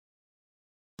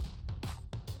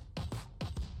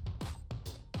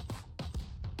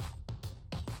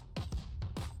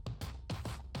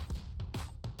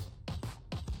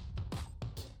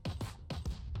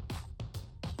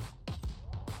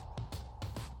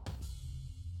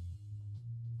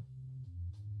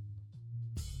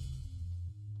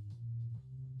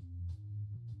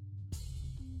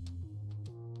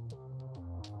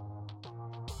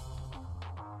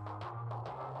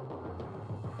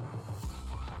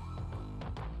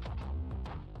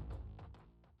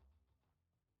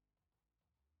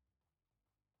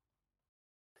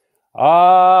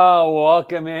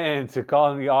Welcome in to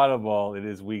Calling the Audible. It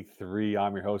is week 3.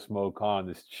 I'm your host, Mo Khan,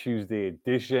 this Tuesday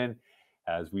edition,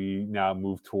 as we now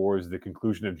move towards the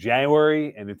conclusion of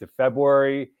January and into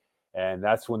February. And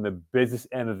that's when the business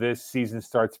end of this season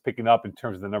starts picking up in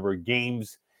terms of the number of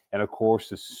games. And of course,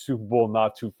 the Super Bowl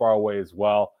not too far away as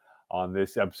well. On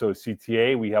this episode of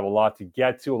CTA, we have a lot to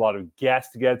get to, a lot of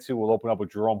guests to get to. We'll open up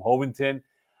with Jerome Hovington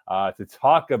to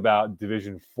talk about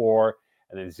Division 4.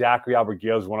 And then Zachary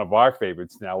Albergale is one of our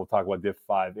favorites now. We'll talk about Div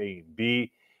 5A and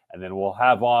B. And then we'll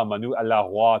have on Manu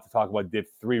Alaroy to talk about Div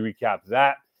 3, recap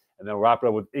that. And then we'll wrap it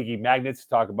up with Iggy Magnets to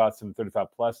talk about some 35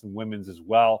 plus and women's as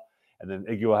well. And then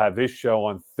Iggy will have his show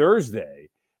on Thursday,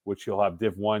 which he'll have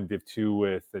Div 1, Div 2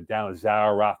 with Dan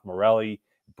Lazaro, Ralph Morelli,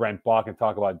 Brent Bach, and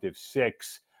talk about Div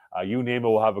 6. You name it,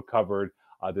 we'll have it covered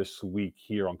this week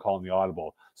here on Calling the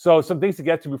Audible. So some things to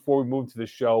get to before we move to the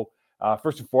show.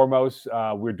 First and foremost,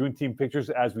 we're doing team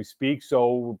pictures as we speak,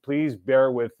 so please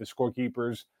bear with the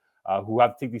scorekeepers who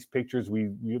have to take these pictures. We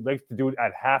like to do it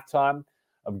at halftime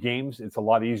of games. It's a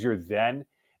lot easier then.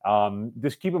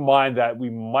 Just keep in mind that we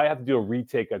might have to do a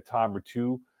retake a time or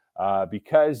two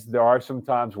because there are some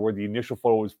times where the initial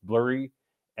photo is blurry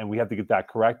and we have to get that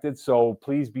corrected. So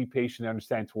please be patient and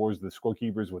understand towards the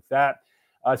scorekeepers with that.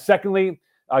 Secondly,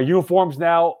 uniforms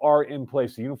now are in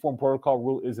place. The uniform protocol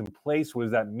rule is in place. What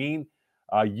does that mean?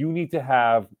 You need to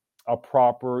have a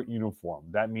proper uniform.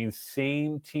 That means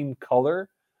same team color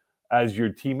as your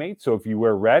teammates. So if you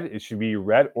wear red, it should be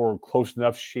red or close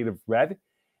enough shade of red.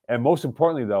 And most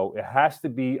importantly, though, it has to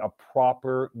be a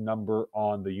proper number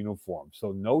on the uniform.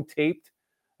 So no taped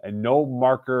and no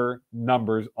marker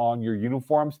numbers on your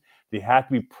uniforms. They have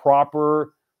to be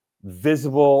proper,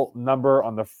 visible number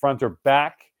on the front or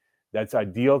back. That's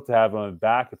ideal to have on the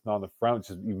back, if not on the front,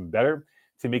 which is even better,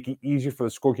 to make it easier for the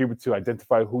scorekeeper to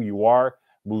identify who you are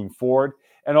moving forward.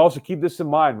 And also keep this in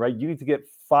mind, right? You need to get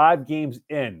 5 games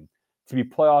in to be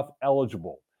playoff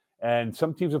eligible. And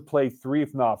some teams have played 3,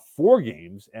 if not 4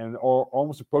 games, and are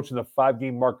almost approaching the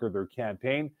 5-game marker of their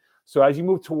campaign. So as you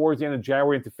move towards the end of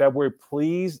January into February,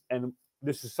 please, and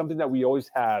this is something that we always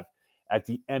have at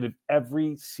the end of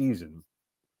every season,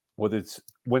 whether it's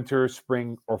winter,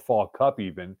 spring, or fall cup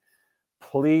even,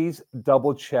 please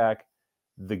double check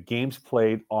the games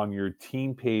played on your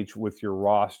team page with your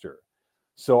roster.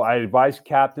 So I advise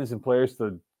captains and players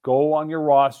to go on your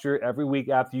roster every week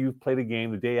after you've played a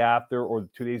game, the day after or the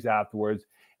 2 days afterwards,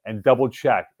 and double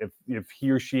check if he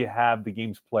or she have the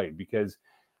games played, because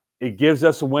it gives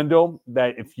us a window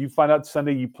that if you find out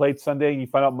Sunday you played Sunday and you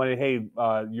find out Monday, hey,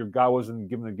 your guy wasn't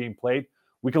given the game played,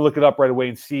 we can look it up right away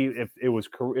and see if it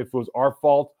was our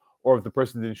fault or if the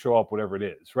person didn't show up, whatever it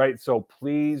is, right? So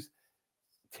please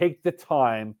take the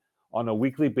time on a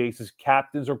weekly basis,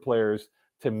 captains or players,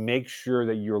 to make sure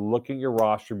that you're looking at your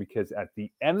roster, because at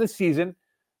the end of the season,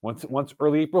 once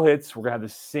early April hits, we're going to have the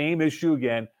same issue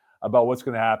again about what's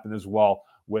going to happen as well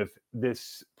with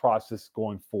this process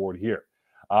going forward here.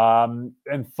 And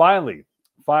finally,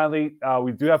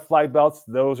 we do have flag belts.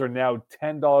 Those are now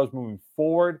 $10 moving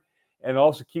forward. And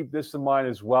also keep this in mind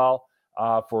as well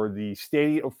for the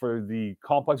stadium, for the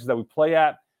complexes that we play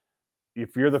at.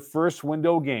 If you're the first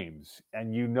window games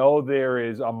and you know there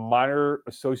is a minor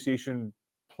association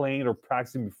playing or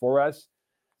practicing before us,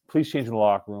 please change in the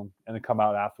locker room and then come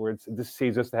out afterwards. This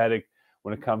saves us the headache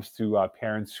when it comes to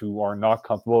parents who are not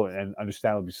comfortable, and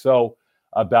understandably so,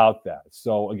 about that.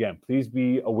 So again, please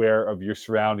be aware of your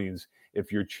surroundings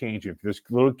if you're changing. If there's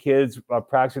little kids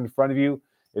practicing in front of you,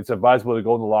 it's advisable to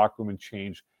go in the locker room and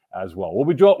change as well. We'll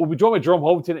be joined by Jerome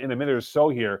Hovington in a minute or so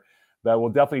here, but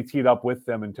we'll definitely tee it up with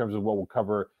them in terms of what we'll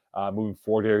cover moving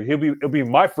forward here. It'll be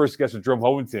my first guest with Jerome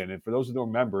Hovington. And for those who don't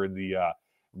remember, in the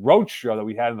road show that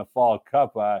we had in the Fall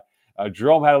Cup,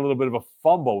 Jerome had a little bit of a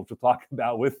fumble, which we'll talk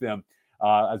about with him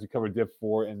as we cover Div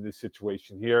 4 in this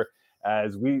situation here,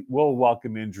 as we will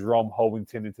welcome in Jerome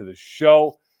Hovington into the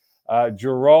show.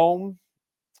 Jerome,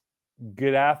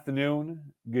 good afternoon,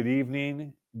 good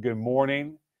evening, good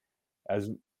morning.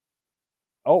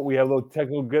 We have a little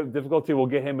technical difficulty. We'll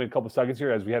get him in a couple seconds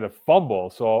here, as we had a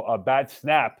fumble. So a bad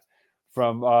snap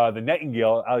from the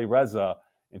Nightingale, Ali Reza,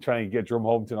 and trying to get Jerome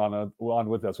Hovington on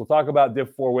with us. We'll talk about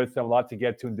Div 4 with him. A lot to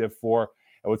get to in Div 4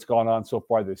 and what's gone on so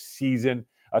far this season.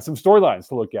 Some storylines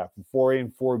to look at from 4A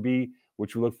and 4B,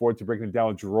 which we look forward to breaking down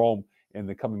with Jerome in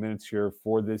the coming minutes here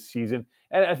for this season.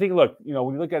 And I think, look,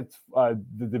 when you look at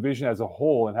the division as a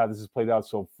whole and how this has played out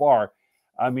so far,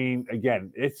 I mean,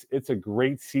 again, it's a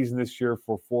great season this year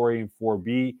for 4A and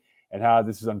 4B and how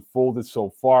this has unfolded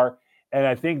so far. And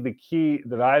I think the key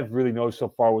that I've really noticed so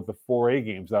far with the 4A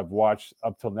games I've watched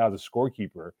up till now, the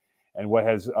scorekeeper, and what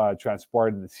has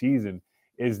transpired in the season,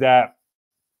 is that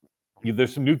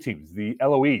There's some new teams. The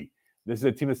LOE. This is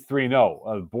a team that's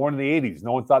 3-0. Born in the 80s.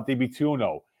 No one thought they'd be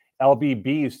 2-0.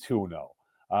 LBB is 2-0.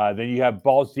 Then you have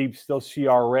Balls Deep, still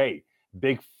CRA.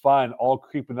 Big Fun, all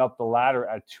creeping up the ladder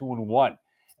at 2-1.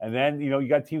 And then, you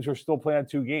got teams who are still playing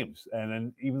 2 games. And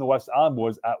then even the West Island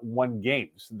Boys at 1 game.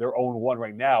 So they're 0-1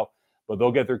 right now, but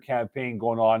they'll get their campaign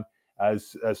going on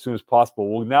as soon as possible.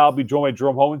 We'll now be joined by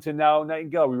Jerome Hoventon now.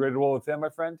 Nightingale, are we ready to roll with him, my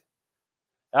friend?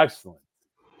 Excellent.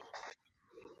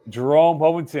 Jerome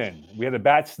Hoventon, we had a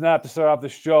bad snap to start off the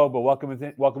show, but welcome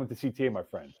into CTA, my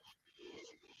friend.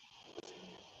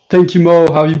 Thank you,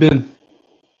 Mo. How have you been?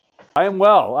 I am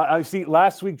well. I see.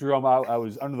 Last week, Jerome, I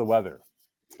was under the weather.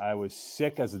 I was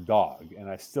sick as a dog, and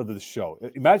I still did the show.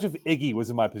 Imagine if Iggy was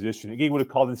in my position. Iggy would have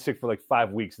called in sick for like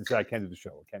 5 weeks and said, "I can't do the show.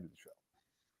 I can't do the show."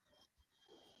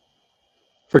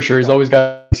 For sure, he's always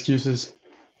got excuses.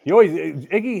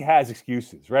 Iggy has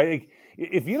excuses, right? Like,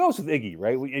 if you know with Iggy,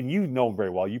 right, and you know him very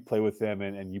well, you play with him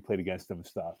and you played against him and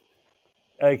stuff.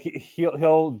 Like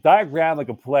he'll diagram like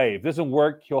a play. If it doesn't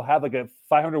work, he'll have like a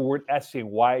 500-word essay on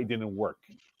why it didn't work.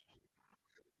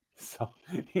 So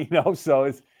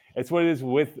so it's what it is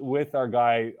with our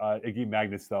guy Iggy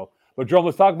Magnus, though. But Jerome,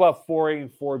 let's talk about 4A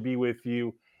and 4B with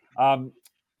you.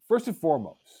 First and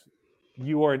foremost,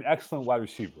 you are an excellent wide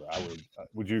receiver.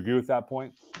 Would you agree with that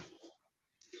point?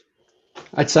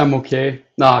 I'd say I'm okay.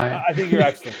 No, I think you're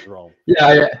excellent, Jerome.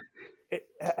 Yeah.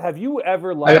 Have you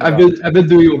ever I've been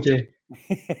doing okay.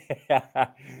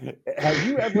 Have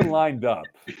you ever lined up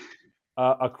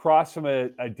across from a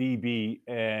DB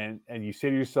and you say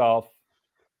to yourself,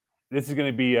 "This is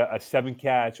going to be a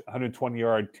 7-catch,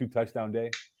 120-yard, 2-touchdown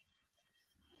day"?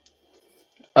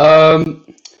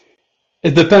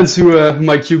 It depends who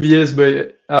my QB is,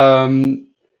 but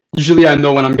usually I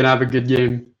know when I'm gonna have a good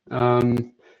game.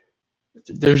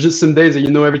 There's just some days that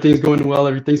everything's going well,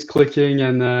 everything's clicking,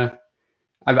 and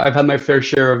I've had my fair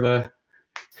share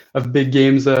of big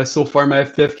games so far in my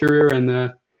FPF career,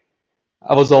 and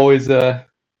I was always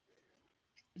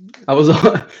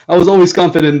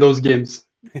confident in those games.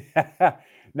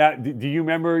 Now, do you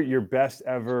remember your best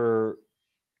ever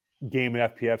game in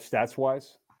FPF stats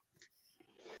wise?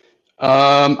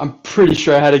 I'm pretty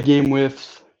sure I had a game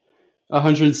with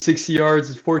 160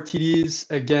 yards and 4 TDs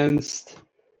against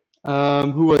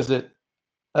who was it?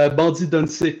 Baldi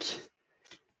Dunsik.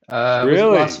 Really? Was it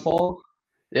last fall?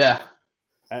 Yeah.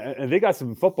 And they got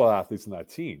some football athletes on that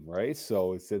team, right?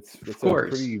 So it's of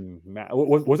course. Pretty.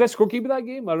 Was that scorekeeper that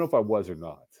game? I don't know if I was or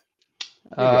not.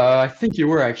 I think you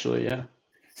were actually, yeah.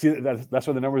 See, that's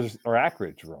why the numbers are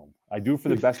accurate, Jerome. I do for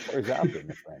the best players out there,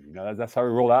 my friend. That's how we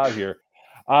roll out here.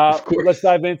 Let's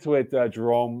dive into it,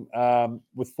 Jerome.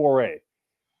 With 4A,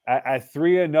 at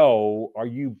 3-0, are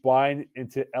you buying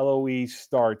into LOE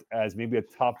start as maybe a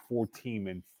top 4 team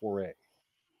in 4A?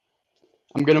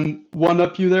 I'm gonna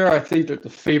one-up you there. I think they're the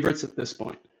favorites at this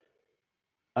point.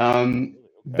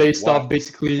 Based off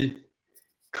basically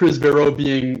Chris Vero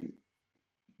being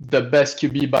the best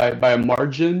QB by a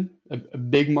margin, a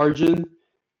big margin.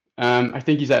 I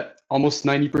think he's at almost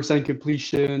 90%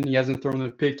 completion. He hasn't thrown a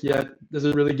pick yet.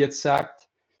 Doesn't really get sacked.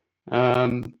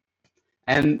 And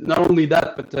not only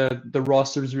that, but the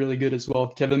roster is really good as well.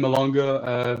 Kevin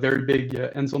Malonga, very big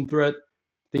end zone threat.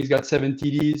 I think he's got 7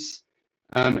 TDs.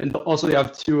 And also they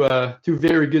have two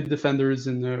very good defenders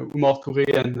in Umar Touré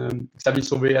and Xavier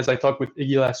Sauvé, as I talked with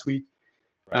Iggy last week.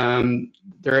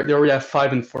 They already have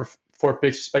 5 and 4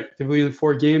 picks respectively in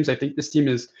 4 games. I think this team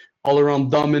is all around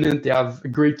dominant. They have a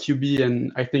great QB,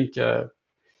 and I think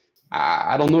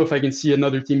I don't know if I can see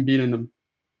another team beating them.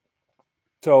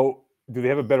 So, do they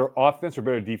have a better offense or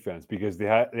better defense? Because they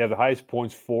have the highest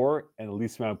points for and the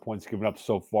least amount of points given up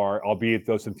so far, albeit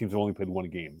though some teams have only played 1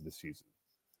 game this season.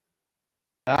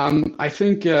 I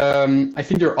think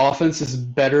their offense is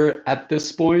better at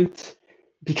this point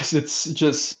because it's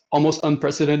just almost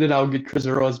unprecedented how good Chris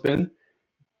Vero has been,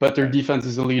 but their defense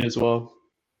is elite as well.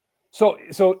 So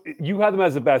you had them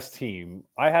as the best team.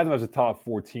 I had them as a top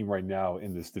 4 team right now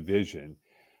in this division.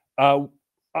 I'm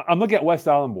looking at West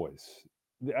Island Boys.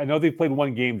 I know they've played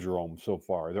 1 game, Jerome, so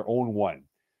far. They're 0-1.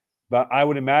 But I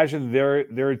would imagine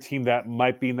they're a team that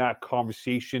might be in that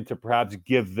conversation to perhaps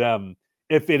give them,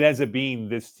 if it ends up being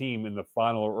this team in the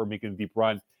final or making a deep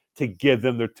run, to give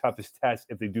them their toughest test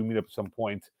if they do meet up at some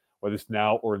point, whether it's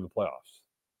now or in the playoffs.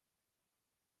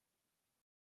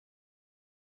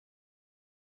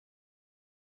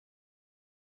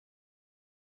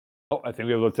 Oh, I think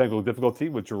we have a little technical difficulty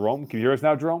with Jerome. Can you hear us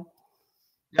now, Jerome?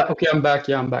 Yeah, okay, I'm back.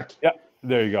 Yeah,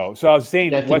 there you go. So I was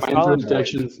saying, West Island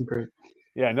connection isn't great.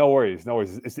 Yeah, no worries.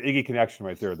 It's the Iggy connection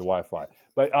right there, the Wi-Fi.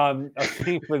 But I was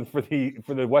saying for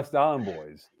the West Island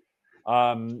Boys,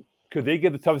 could they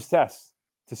get the toughest test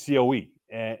to COE,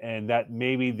 and that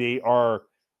maybe they are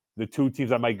the two teams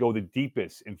that might go the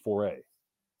deepest in 4A?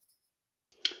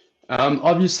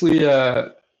 Obviously,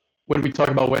 when we talk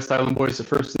about West Island Boys, the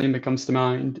first name that comes to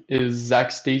mind is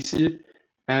Zach Stacy,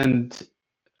 and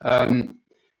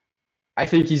I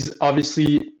think he's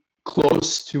obviously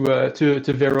close to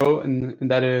Vero, and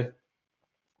that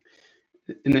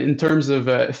in terms of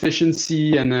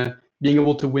efficiency and being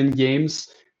able to win games.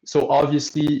 So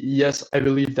obviously, yes, I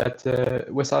believe that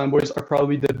West Island Boys are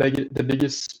probably the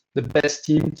best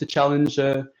team to challenge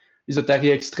les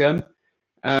Otaries Extrêmes.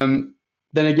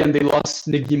 Then again, they lost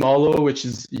Nick DiMalo, which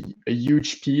is a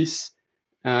huge piece.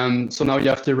 So now you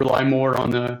have to rely more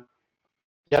on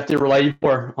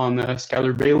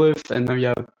Skylar Bailiff, and now you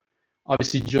have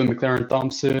obviously Joe McLaren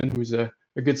Thompson, who's a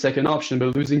good second option.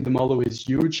 But losing DiMalo is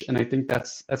huge, and I think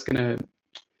that's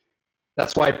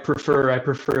why I prefer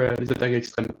les Otaries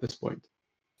Extrêmes at this point.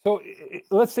 So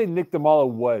let's say Nick DiMalo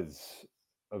was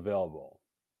available.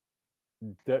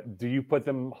 Do you put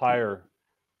them higher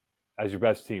as your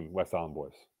best team, West Island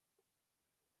Boys?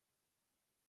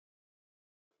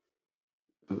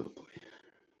 Oh, boy.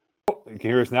 Oh, you can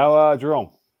hear us now,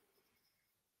 Jerome?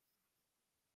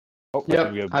 Oh,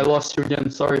 yep, I lost you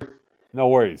again. Sorry. No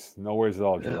worries. No worries at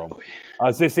all, Jerome. I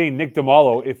was just saying, Nick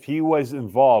DiMalo, if he was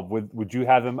involved, would you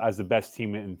have him as the best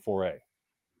team in 4A?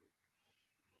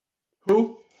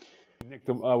 Who?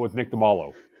 With Nick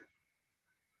DiMalo.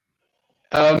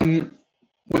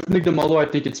 With Nick DiMalo, I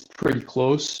think it's pretty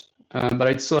close, but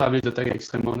I'd still have les Otaries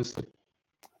Extrêmes, honestly.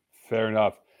 Fair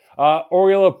enough.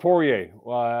 Oriella Poirier,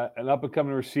 an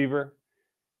up-and-coming receiver.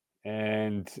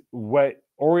 And what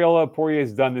Oriella Poirier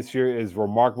has done this year is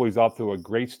remarkable. He's off to a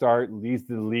great start, leads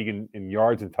the league in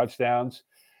yards and touchdowns.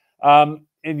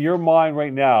 In your mind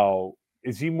right now,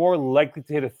 is he more likely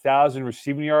to hit 1,000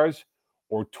 receiving yards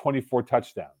or 24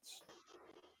 touchdowns?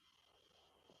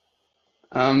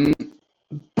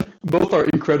 Both are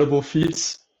incredible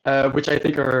feats, which I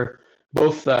think are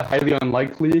both highly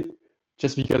unlikely,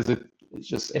 just because it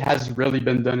hasn't really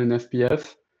been done in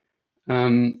FPF.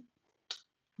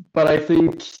 But I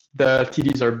think the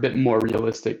TDs are a bit more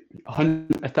realistic.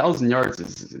 1,000 yards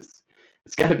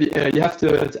it's got to be. You have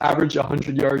to average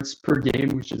 100 yards per game,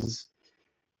 which is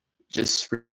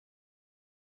just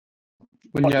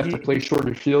when you have to play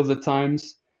shorter fields at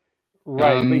times.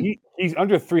 Right, but he's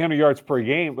under 300 yards per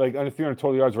game, like under 300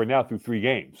 total yards right now through 3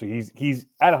 games. So he's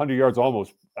at 100 yards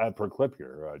almost per clip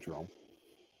here, Jerome.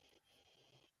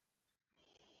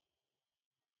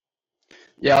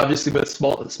 Yeah, obviously, but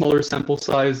smaller sample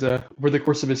size over the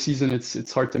course of a season,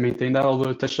 it's hard to maintain that.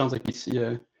 Although touchdowns, like you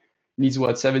see, needs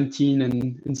 17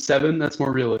 and 7. That's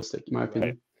more realistic, in my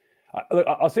opinion. Right.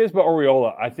 I'll say this about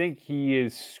Oriella. I think he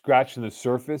is scratching the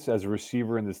surface as a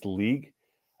receiver in this league.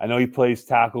 I know he plays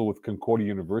tackle with Concordia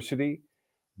University,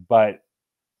 but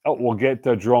we'll get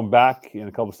Jerome back in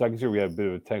a couple of seconds here. We have a bit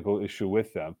of a technical issue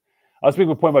with them. I was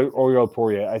making a point about Oriella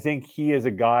Poirier. I think he is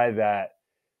a guy that,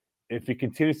 if he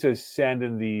continues to ascend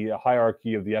in the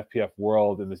hierarchy of the FPF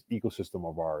world in this ecosystem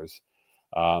of ours,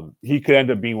 he could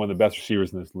end up being one of the best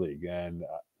receivers in this league. And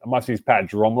I'm not saying he's Pat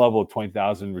Jerome level of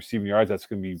 20,000 receiving yards. That's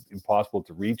going to be impossible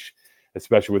to reach,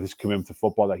 especially with his commitment to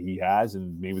football that he has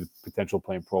and maybe the potential of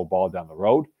playing pro ball down the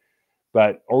road.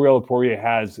 But Oriella Poirier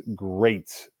has great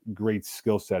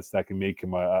skill sets that can make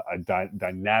him a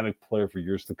dynamic player for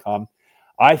years to come.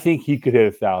 I think he could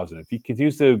hit 1,000. If he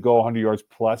continues to go 100 yards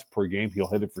plus per game, he'll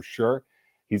hit it for sure.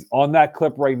 He's on that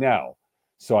clip right now.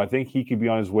 So I think he could be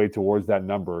on his way towards that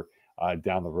number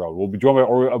down the road. We'll be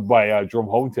joined by Jerome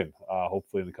Hoventon,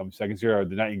 hopefully in the coming seconds here.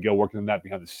 The Night and Gill working on that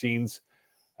behind the scenes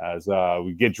as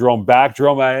we get Jerome back.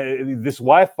 Jerome, this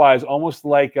Wi-Fi is almost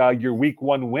like your week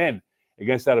 1 win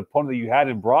against that opponent that you had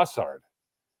in Brossard.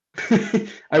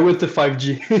 I went to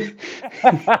 5G.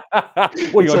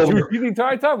 Well, you're on 2G the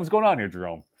entire time. What's going on here,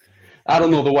 Jerome? I don't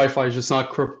know. The Wi-Fi is just not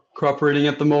cooperating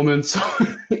at the moment, so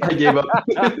I gave up.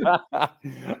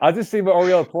 I'll just say about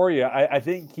Oriella Poirier. I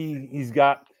think he's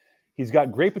got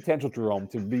great potential, Jerome,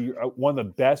 to be one of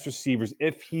the best receivers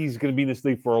if he's going to be in this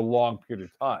league for a long period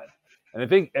of time. And I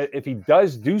think if he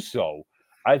does do so,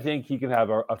 I think he can have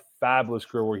a fabulous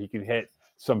career where he can hit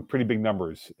some pretty big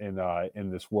numbers in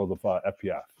this world of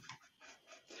FPF.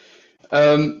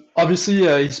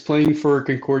 Obviously, he's playing for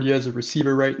Concordia as a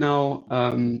receiver right now.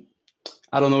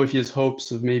 I don't know if he has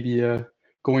hopes of maybe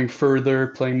going further,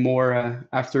 playing more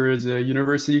after his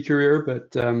university career,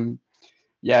 but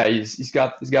yeah, he's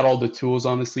got all the tools.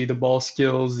 Honestly, the ball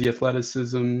skills, the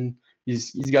athleticism.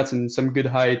 He's got some good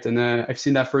height, and I've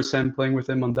seen that firsthand playing with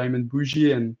him on Diamond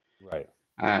Bougie, and right.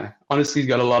 Honestly, he's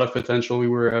got a lot of potential. We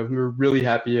were really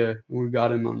happy when we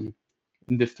got him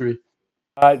in Div 3.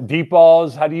 Deep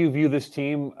balls, how do you view this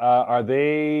team? Are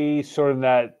they sort of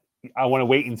that I want to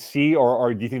wait and see,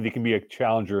 or do you think they can be a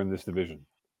challenger in this division?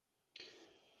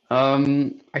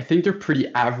 I think they're pretty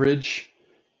average.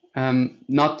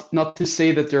 Not to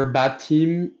say that they're a bad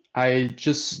team. I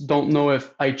just don't know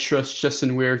if I trust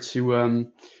Justin Weir to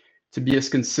be as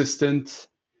consistent.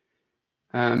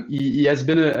 He has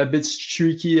been a bit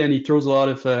streaky and he throws a lot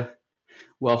of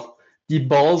deep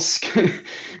balls,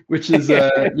 which is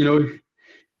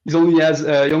he only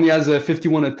has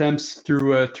 51 attempts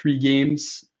through 3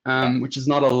 games, which is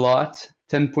not a lot.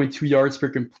 10.2 yards per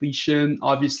completion.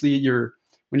 Obviously,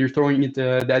 when you're throwing it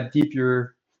that deep,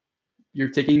 you're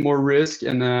taking more risk,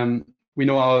 and we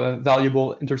know how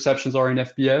valuable interceptions are in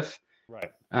FBF.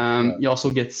 Right. You also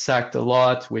get sacked a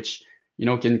lot, which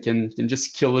can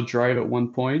just kill a drive at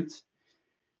one point.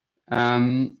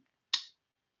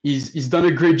 He's done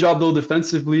a great job though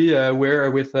defensively,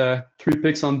 with 3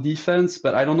 picks on defense,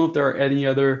 but I don't know if there are any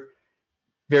other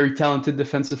very talented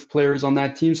defensive players on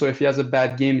that team. So if he has a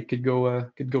bad game, it could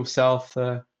go south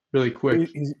really quick.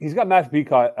 He's got Matthew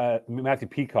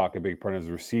Peacock, a big part as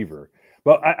a receiver.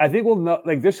 But I think we'll know,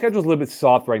 like, their schedule's a little bit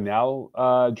soft right now,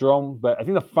 Jerome. But I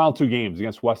think the final 2 games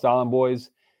against West Island Boys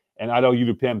and Idaho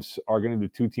U Pimps are going to be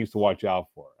the 2 teams to watch out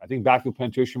for. I think backfield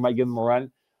penetration might give them a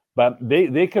run, but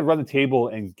they could run the table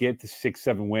and get to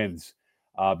 6-7 wins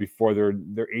before their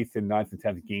 8th and 9th and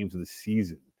 10th games of the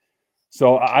season.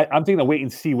 So I'm taking a wait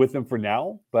and see with them for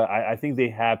now, but I think they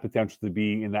have potential to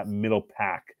be in that middle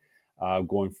pack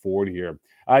going forward here.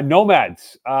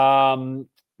 Nomads,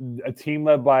 a team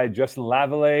led by Justin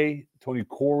Lavallee, Tony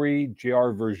Corey,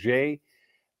 J.R. Verger.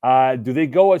 Do they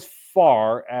go as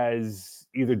far as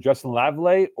either Justin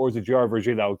Lavallee or is it J.R.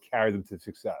 Verger that will carry them to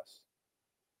success?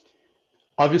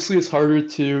 Obviously, it's harder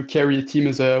to carry a team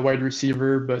as a wide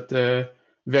receiver, but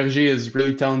Verger is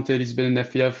really talented. He's been in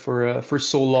FPF for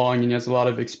so long, and he has a lot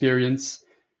of experience.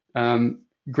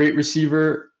 Great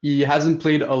receiver. He hasn't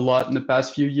played a lot in the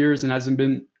past few years and hasn't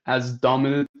been as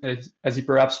dominant as he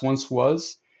perhaps once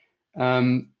was.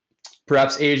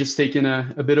 Perhaps age has taken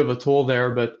a bit of a toll there,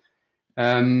 but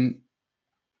Lavallee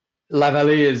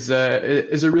is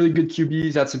a really good QB.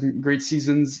 He's had some great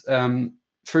seasons.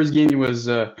 First game he was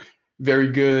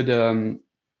very good.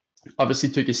 Obviously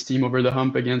took his team over the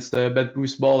hump against the Bed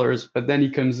Boost Ballers, but then he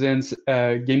comes in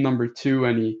game number 2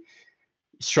 and he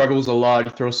struggles a lot.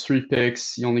 He throws 3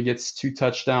 picks. He only gets 2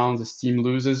 touchdowns. His team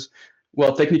loses.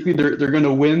 Well, technically they're going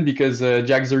to win because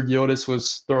Jack Zergiotis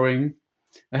was throwing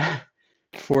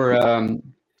for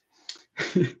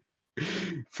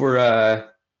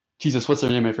Jesus, what's their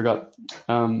name? I forgot.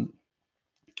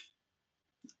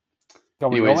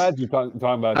 Nomads? You're talking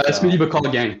about Smitty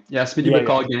Bacall Gang. Yeah, Smitty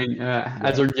Bacall Gang.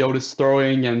 As Zergiotis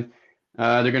throwing, and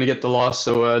they're going to get the loss.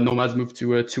 So Nomads move to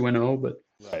 2-0. But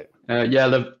right.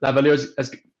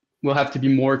 Lavallee will have to be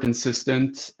more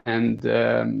consistent,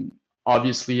 and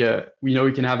obviously we know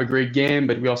we can have a great game,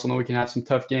 but we also know we can have some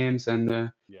tough games.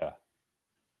 And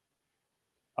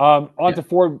on to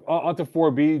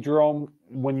 4B, Jerome.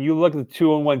 When you look at the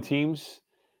 2-1 teams,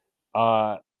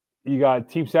 you got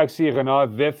Team Sexy,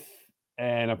 Renard, Vif,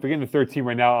 and I'm forgetting the third team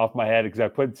right now off my head because I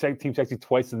put Team Sexy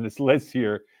twice in this list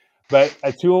here. But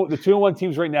the 2-1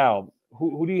 teams right now,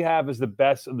 who do you have as the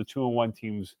best of the 2-1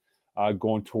 teams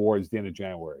going towards the end of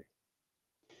January?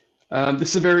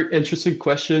 This is a very interesting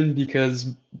question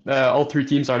because all 3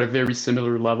 teams are at a very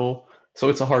similar level, so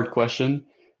it's a hard question.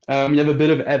 You have a bit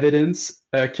of evidence.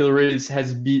 Killer Rays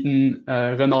has beaten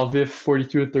Renard Vif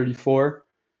 42-34.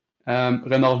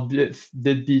 Renard Vif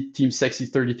did beat Team Sexy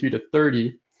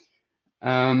 33-30.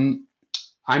 I'm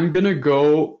gonna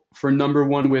go for number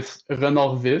 1 with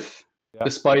Renard Vif,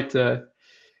 despite the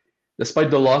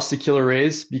loss to Killer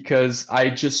Rays, because I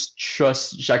just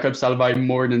trust Jacob Salvay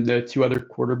more than the 2 other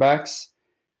quarterbacks.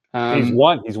 He's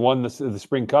won the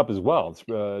Spring Cup as well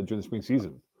during the spring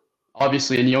season.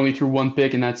 Obviously, and he only threw 1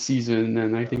 pick in that season,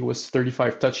 and I think it was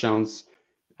 35 touchdowns.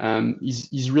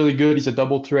 He's really good. He's a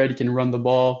double threat. He can run the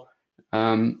ball.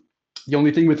 The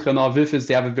only thing with Renard Vif is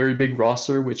they have a very big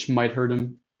roster, which might hurt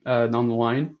him down the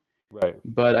line. Right.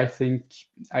 But I think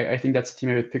that's the team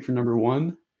I would pick for number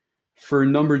 1. For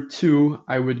number 2,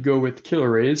 I would go with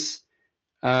Killer Rays,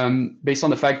 based on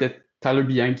the fact that Tyler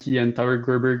Bianchi and Tyler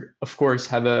Gerberg, of course,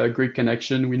 have a great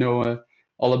connection. We know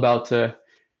all about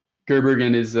Gerberg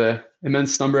and his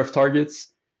immense number of targets.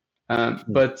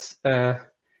 But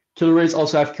Killer Rays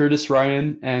also have Curtis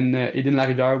Ryan and Aiden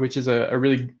Larivière, which is a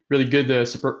really, really good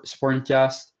supporting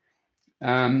cast.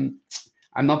 I'm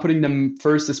not putting them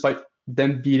first despite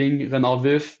them beating Renard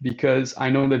Vif because I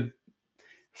know that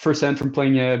firsthand from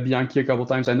playing Bianchi a couple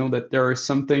times. I know that there are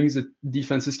some things that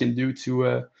defenses can do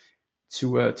to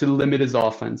limit his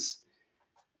offense.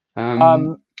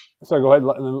 Sorry, go ahead.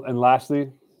 And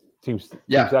lastly, team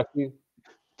Yeah, sexy.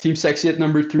 Team Sexy at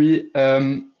number 3,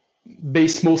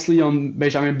 based mostly on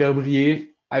Benjamin Berbrier.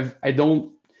 I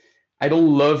don't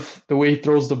love the way he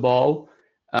throws the ball.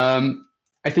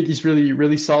 I think he's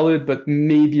really solid, but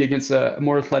maybe against a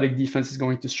more athletic defense is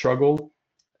going to struggle.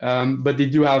 But they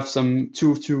do have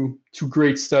two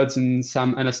great studs in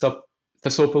Sam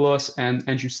Anastasopoulos and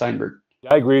Andrew Steinberg.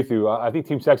 Yeah, I agree with you. I think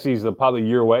Team Sexy is probably a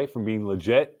year away from being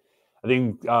legit. I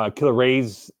think Killer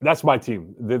Rays, that's my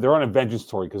team. They're on a vengeance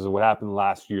story because of what happened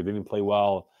last year. They didn't play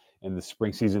well in the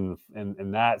spring season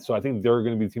and that. So I think they're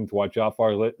going to be the team to watch out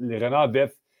for. Les Renards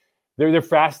Vifs, they're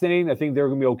fascinating. I think they're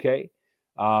going to be okay.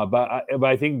 But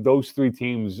I think those three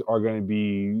teams are going to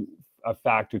be a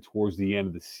factor towards the end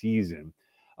of the season.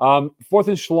 Fourth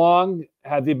and Schlong,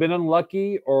 have they been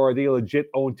unlucky or are they a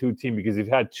legit 0-2 team because they've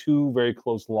had two very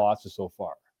close losses so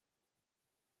far?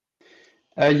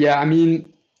 Yeah, I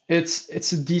mean,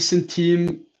 it's a decent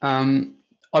team.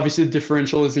 Obviously, the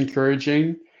differential is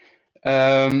encouraging.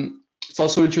 It's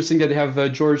also interesting that they have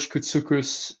George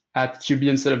Koutsoukous at QB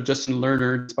instead of Justin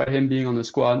Lerner, despite him being on the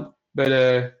squad.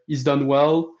 But he's done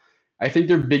well. I think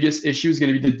their biggest issue is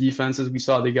going to be the defense. As we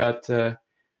saw, they got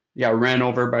ran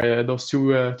over by those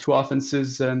two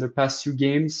offenses in their past 2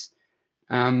 games.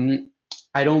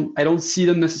 I don't see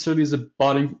them necessarily as a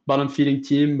bottom feeding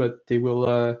team, but they will.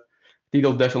 I think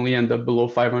they'll definitely end up below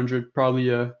 500, probably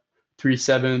 3-7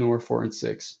 or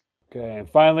 4-6. Okay, and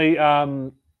finally,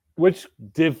 which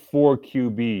Div 4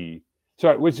 QB,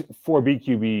 which 4B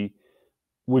QB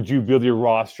would you build your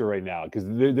roster right now? Because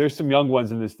there's some young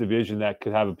ones in this division that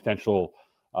could have a potential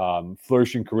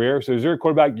flourishing career. So is there a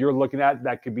quarterback you're looking at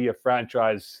that could be a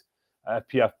franchise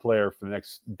FPF player for the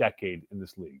next decade in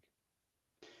this league?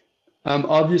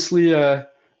 Obviously, the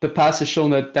past has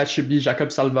shown that should be Jacob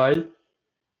Salvay.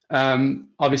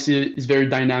 Obviously, he's very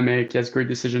dynamic. He has great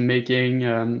decision making.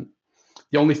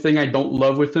 The only thing I don't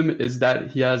love with him is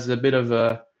that he has a bit of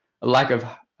a lack of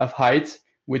height,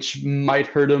 which might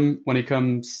hurt him when it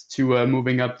comes to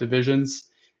moving up divisions.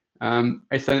 I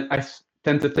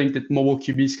tend to think that mobile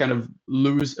QBs kind of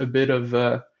lose a bit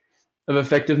of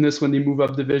effectiveness when they move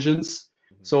up divisions.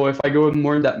 So if I go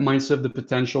more in that mindset of the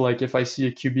potential, like if I see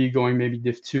a QB going maybe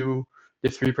Div 2,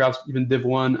 Div 3, perhaps even Div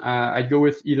 1, I'd go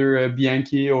with either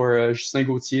Bianchi or Justin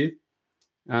Gauthier.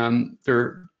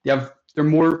 They're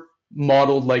more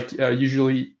modeled like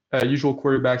usual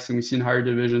quarterbacks than we see in higher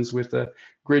divisions with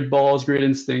great balls, great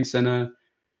instincts, and a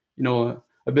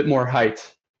bit more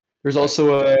height. There's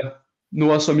also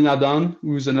Noah Sominadan,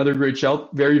 who's another great shout,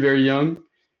 very, very young.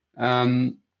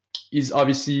 He's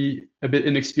obviously a bit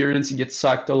inexperienced. He gets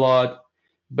sacked a lot,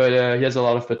 but he has a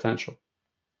lot of potential.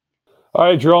 All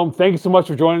right, Jerome, thank you so much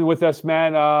for joining with us,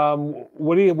 man.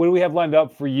 What do we have lined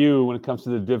up for you when it comes to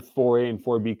the Div 4A and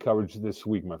 4B coverage this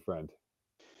week, my friend?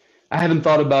 I haven't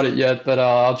thought about it yet, but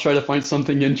I'll try to find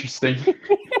something interesting.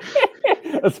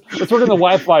 Let's work on the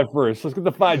Wi-Fi first. Let's get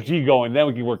the 5G going, then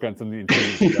we can work on something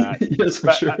interesting for that. Yes,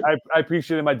 for sure. I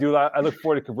appreciate it, my dude. I look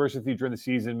forward to conversing with you during the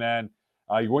season, man.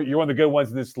 You're one of the good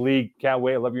ones in this league. Can't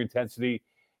wait. I love your intensity,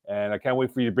 and I can't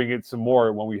wait for you to bring it some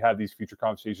more when we have these future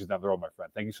conversations down the road, my friend.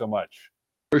 Thank you so much.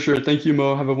 For sure. Thank you,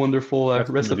 Mo. Have a wonderful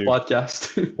rest of the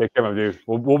podcast. Take care, my dude.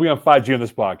 We'll be on 5G on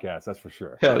this podcast. That's for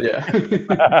sure. Hell yeah.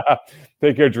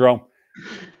 Take care, Jerome.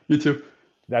 You too.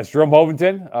 That's Jerome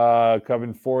Hovington,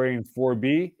 covering 4A and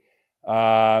 4B.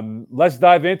 Let's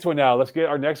dive into it now. Let's get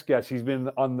our next guest. He's been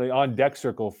on the on-deck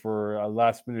circle for a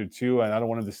last minute or two, and I don't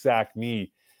want him to sack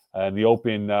me in the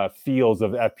open fields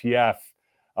of FPF.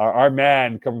 Our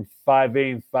man covering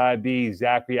 5A and 5B,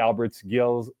 Zachary Alberts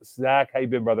Gills. Zach, how you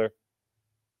been, brother?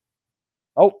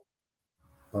 Oh,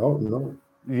 no.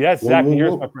 Yes, Zach, can you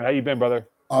hear us, my friend? How you been, brother?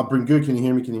 I've been good. Can you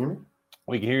hear me?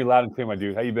 We can hear you loud and clear, my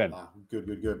dude. How you been?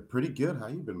 Good. Pretty good. How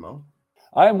you been, Mo?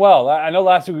 I am well. I know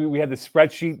last week we had the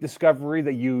spreadsheet discovery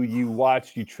that you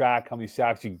watch, you track how many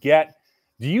sacks you get.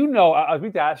 Do you know? I was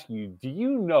going to ask you. Do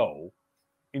you know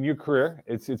in your career?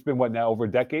 It's been what now, over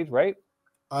a decade, right?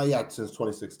 Yeah, since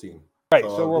 2016. Right.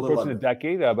 So we're approaching a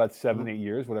decade, about 7-8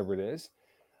 years, whatever it is.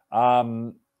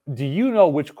 Do you know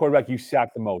which quarterback you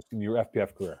sacked the most in your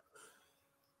FPF career?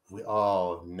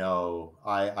 Oh no,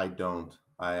 I don't.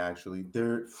 I actually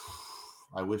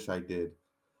I wish I did.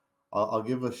 I'll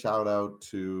give a shout out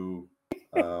to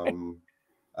who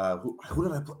did I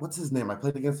play? What's his name? I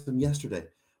played against him yesterday.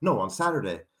 No, on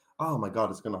Saturday. Oh my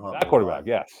God, it's gonna haunt that quarterback.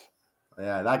 Yes.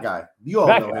 Yeah, that guy. You all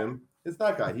know him. It's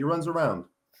that guy. He runs around.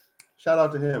 Shout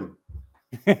out to him.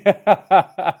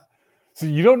 So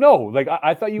you don't know. Like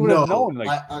I thought you would have No, known.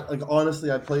 Like like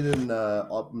honestly, I played in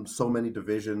so many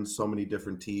divisions, so many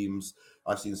different teams.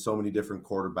 I've seen so many different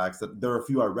quarterbacks that there are a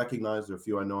few I recognize, there are a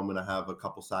few I know I'm going to have a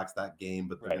couple sacks that game,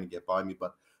 but they're right. going to get by me.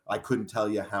 But I couldn't tell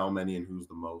you how many and who's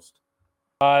the most.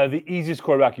 The easiest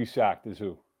quarterback you sacked is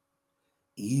who?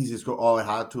 Easiest go. Oh, it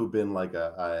had to have been like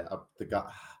the guy.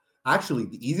 Actually,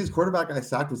 the easiest quarterback I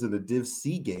sacked was in a Div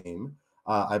C game,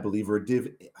 I believe, or a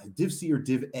Div C or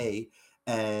Div A,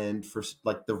 and for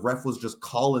like the ref was just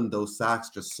calling those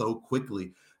sacks just so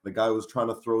quickly. The guy was trying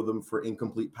to throw them for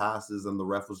incomplete passes, and the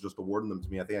ref was just awarding them to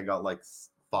me. I think I got like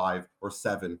 5 or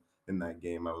 7 in that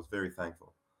game. I was very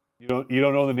thankful. You don't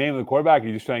know the name of the quarterback.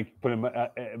 You just trying to put him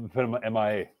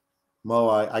MIA. Mo,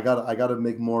 I gotta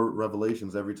make more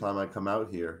revelations every time I come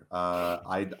out here.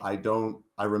 I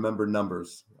remember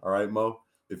numbers. All right, Mo.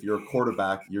 If you're a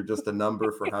quarterback, you're just a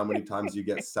number for how many times you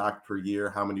get sacked per year,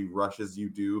 how many rushes you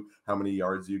do, how many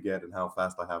yards you get, and how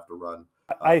fast I have to run.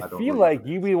 I I don't feel remember like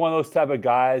you'd names. be one of those type of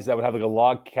guys that would have like a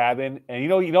log cabin, and you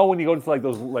know when you go to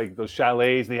like those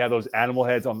chalets and they have those animal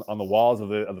heads on the walls of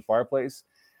the fireplace.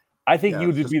 I think Yeah, you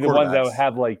would it's just just be the one that would quarterbacks.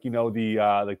 have like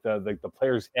the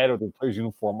player's head or the player's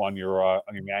uniform on your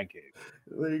man cave.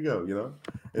 There you go.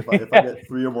 If I get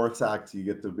 3 or more sacks, you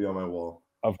get to be on my wall.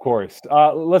 Of course.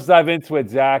 Let's dive into it,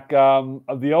 Zach.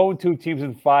 Of the 0-2 teams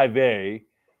in 5A,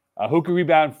 who can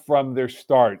rebound from their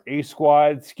start? A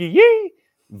Squad, Ski Yee,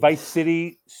 Vice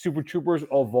City, Super Troopers,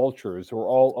 or Vultures, who are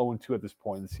all 0-2 at this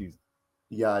point in the season.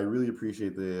 Yeah, I really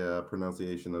appreciate the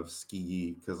pronunciation of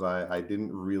ski because I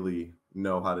didn't really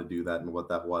know how to do that and what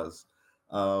that was.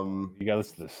 Um, You got to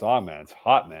listen to the song, man. It's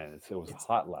hot, man. It was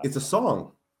hot it's last a night.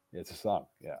 song. Yeah, it's a song.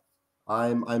 Yeah.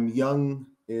 I'm young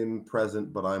in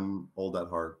present, but I'm old at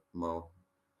heart, Mo.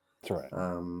 That's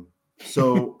right.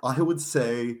 So I would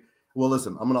say, well,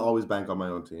 listen, I'm gonna always bank on my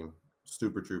own team.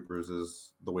 Super Troopers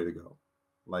is the way to go.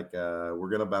 Like we're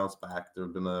gonna bounce back.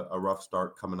 There's been a rough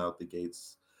start coming out the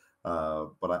gates,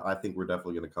 but I think we're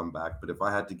definitely gonna come back. But if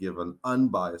I had to give an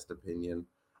unbiased opinion,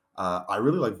 I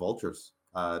really like Vultures.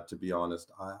 To be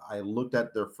honest, I looked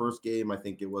at their first game. I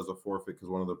think it was a forfeit because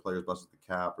one of their players busted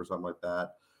the cap or something like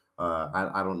that.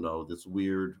 I don't know. This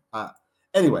weird.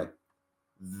 Anyway,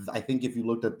 I think if you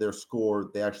looked at their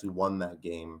score, they actually won that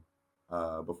game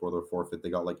before their forfeit. They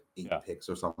got like 8 picks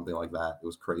or something like that. It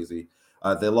was crazy.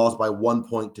 They lost by 1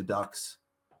 point to Ducks,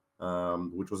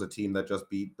 which was a team that just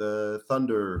beat the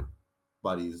Thunder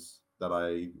buddies that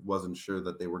I wasn't sure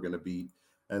that they were going to beat.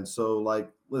 And so,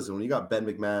 like, listen, when you got Ben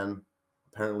McMahon,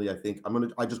 apparently,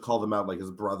 I just call them out like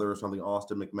his brother or something,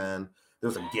 Austin McMahon.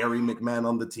 There's a Gary McMahon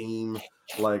on the team.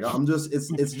 Like,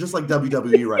 it's just like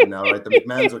WWE right now, right? The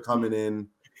McMahons are coming in.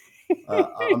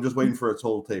 I'm just waiting for a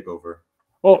total takeover.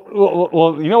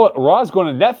 Well, you know what? Raw's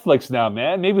going to Netflix now,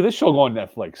 man. Maybe this show going to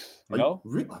Netflix. You know,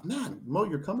 Man, Mo,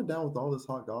 you're coming down with all this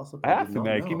hot gossip. I I have did to, not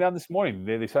man. It came know. down this morning.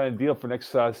 They signed a deal for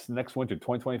next winter,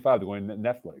 2025. They're going to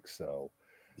Netflix. So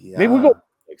maybe we'll go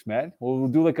Yeah, Netflix, man. We'll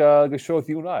do like a show with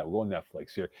you and I. We'll go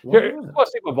Netflix here. why Here, not?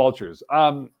 let's talk about Vultures.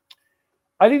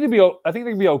 I think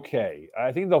they'll be okay.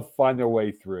 I think they'll find their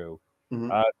way through.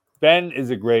 Mm-hmm. Ben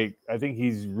is I think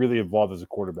he's really evolved as a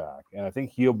quarterback, and I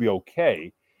think he'll be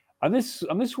okay. I'm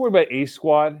just worried about A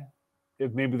Squad.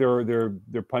 If maybe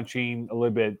they're punching a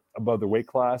little bit above their weight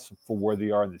class for where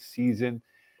they are in the season.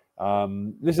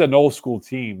 This is an old school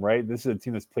team, right? This is a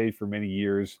team that's played for many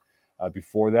years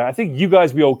before that. I think you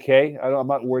guys be okay. I'm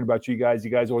not worried about you guys. You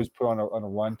guys always put on a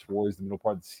run towards the middle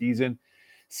part of the season.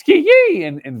 Ski Yee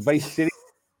and Vice City.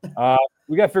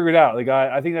 We got to figure it out. Like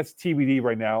I think that's TBD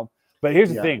right now. But here's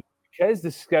the Yeah, thing: because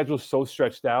the schedule's so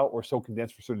stretched out or so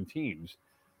condensed for certain teams,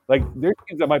 like there's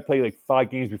teams that might play like 5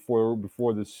 games before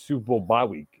the Super Bowl bye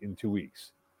week in 2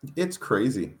 weeks. it's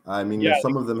crazy. I mean, Yeah,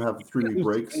 some of them have you 3 week lose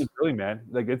 2 games breaks. early, man.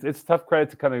 Like it's tough credit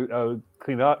to kind of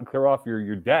clean up and clear off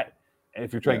your debt, and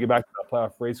if you're trying Yeah. to get back to that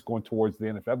playoff race going towards the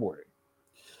end of February.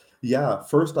 Yeah,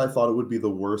 first I thought it would be the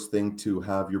worst thing to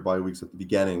have your bye weeks at the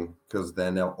beginning because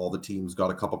then all the teams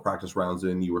got a couple practice rounds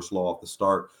in, you were slow off the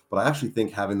start. But I actually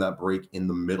think having that break in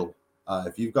the middle,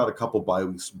 if you've got a couple bye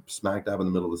weeks smack dab in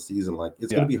the middle of the season, like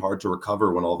it's going Yeah, to be hard to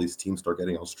recover when all these teams start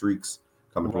getting on streaks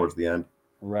coming right, towards the end.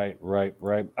 right.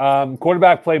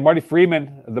 Quarterback play Marty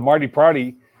Freeman, the Marty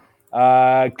Party.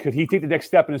 Could he take the next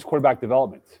step in his quarterback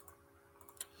development?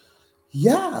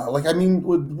 Yeah, like I mean,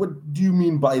 what do you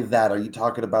mean by that? Are you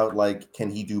talking about like can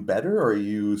he do better, or are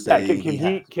you Yeah, saying he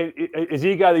has? is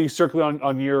he a guy that you circle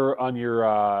on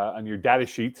your data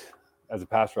sheet as a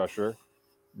pass rusher?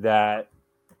 That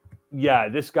yeah,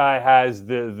 this guy has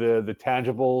the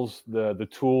tangibles, the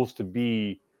tools to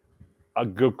be a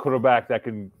good quarterback that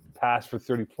can pass for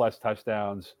 30 plus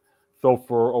touchdowns, throw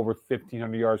for over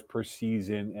 1,500 yards per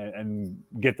season and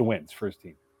get the wins for his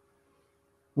team?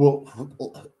 Well,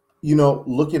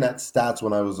 looking at stats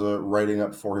when I was writing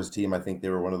up for his team, I think they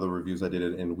were one of the reviews I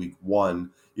did in week 1.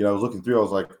 I was looking through, I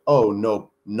was like, oh,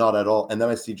 no, not at all. And then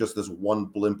I see just this one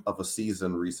blimp of a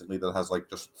season recently that has like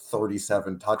just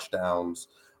 37 touchdowns.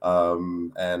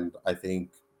 And I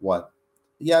think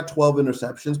 12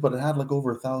 interceptions, but it had like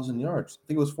over 1,000 yards. I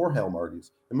think it was 4 Hail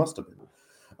Marys. It must have been.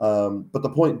 But the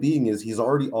point being is he's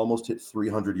already almost hit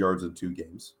 300 yards in 2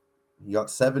 games. He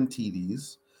got 7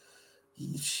 TDs.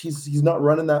 He's not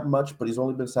running that much, but he's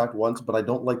only been sacked once. But I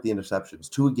don't like the interceptions.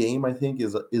 2 a game, I think,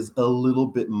 is a little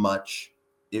bit much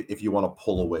if you want to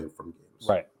pull away from games.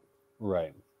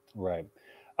 Right.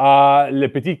 Le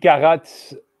Petit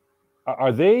Carottes,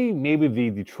 are they maybe the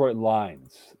Detroit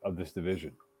Lions of this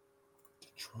division?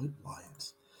 Detroit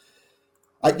Lions.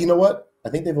 You know what? I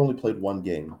think they've only played 1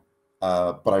 game,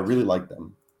 but I really like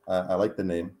them. I like the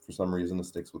name for some reason. It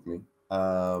sticks with me.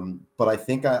 But I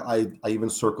think I even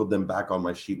circled them back on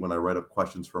my sheet when I write up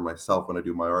questions for myself when I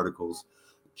do my articles.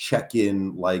 Check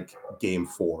in like game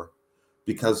 4,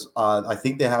 because I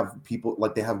think they have people,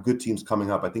 like they have good teams coming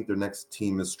up. I think their next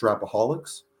team is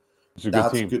Strapaholics. It's a good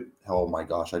That's team. good. Oh my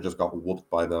gosh, I just got whooped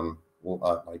by them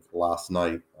like last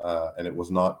night, and it was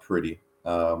not pretty.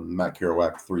 Matt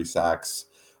Kerouac 3 sacks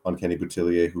on Kenny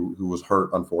Boutillier, who was hurt,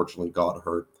 unfortunately got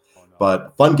hurt. Oh, no.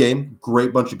 But fun game,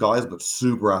 great bunch of guys, but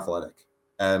super athletic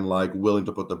and like willing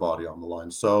to put their body on the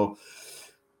line. So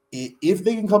if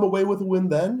they can come away with a win,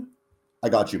 then I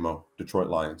got you, Mo. Detroit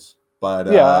Lions.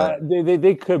 But yeah,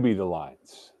 they could be the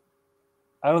Lions.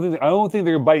 I don't think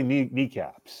they're biting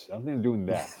kneecaps. I don't think they're doing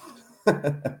that.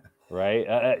 Right?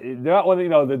 They're not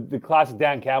one of the classic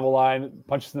Dan Campbell line: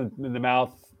 punches in the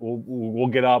mouth. We'll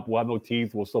get up. We'll have no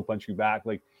teeth. We'll still punch you back.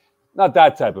 Like, not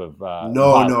that type of.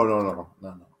 No.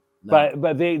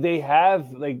 But they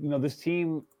have, like, this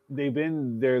team.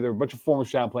 They're a bunch of former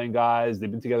Champlain guys. They've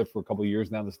been together for a couple of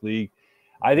years now in this league.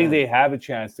 I think they have a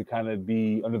chance to kind of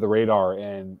be under the radar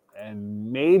and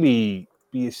maybe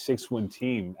be a 6-win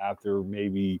team after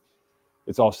maybe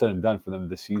it's all said and done for them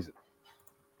this season.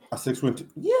 A 6-win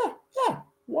team? Yeah.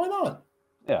 Why not?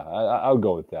 Yeah, I'll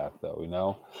go with that,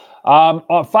 though, On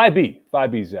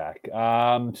 5B, Zach.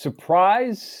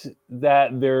 Surprised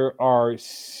that there are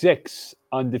 6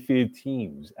 undefeated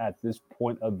teams at this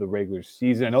point of the regular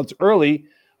season. I know it's early,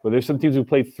 but there's some teams who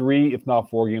played 3, if not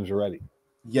 4 games already.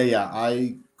 Yeah.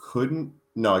 I couldn't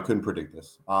predict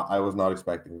this. I was not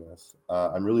expecting this.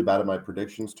 I'm really bad at my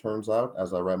predictions, turns out,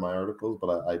 as I write my articles,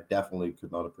 but I definitely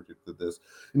could not have predicted this.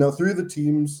 3 of the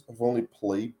teams have only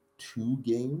played 2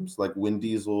 games, like Win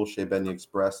Diesel, Shea Benny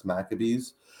Express,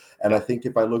 Maccabees. And I think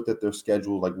if I looked at their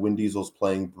schedule, like Win Diesel's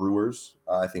playing Brewers,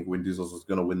 I think Win Diesel's is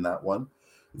going to win that one.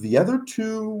 The other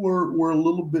 2 were a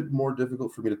little bit more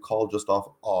difficult for me to call just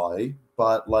off eye,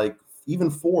 but like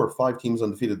even 4 or 5 teams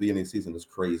undefeated at the beginning of the season is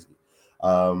crazy.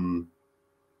 I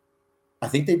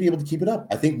think they'd be able to keep it up.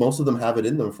 I think most of them have it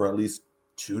in them for at least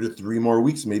 2 to 3 more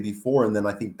weeks, maybe 4, and then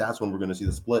I think that's when we're going to see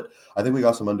the split. I think we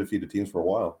got some undefeated teams for a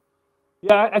while.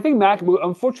 Yeah, I think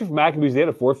unfortunately for Maccabees, they had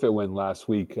a forfeit win last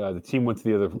week. The team went to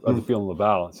the other field in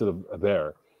Laval instead of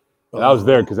there. And I was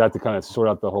there because I had to kind of sort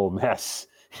out the whole mess.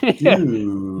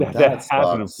 Dude, that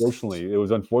happened, unfortunately. It was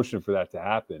unfortunate for that to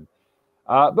happen.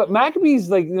 But Maccabees,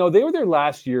 they were there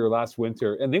last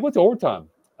winter, and they went to overtime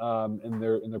in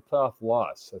their playoff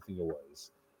loss, I think it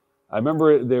was. I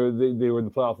remember they were in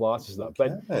the playoff losses stuff.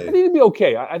 But I think it'll be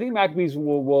okay. I think Maccabees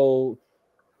will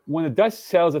when the dust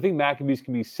settles, I think Maccabees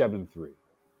can be 7-3.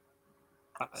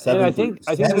 And I think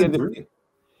the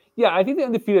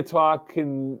undefeated talk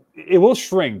will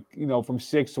shrink, from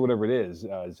 6 to whatever it is,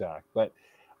 Zach. But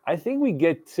I think we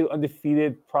get to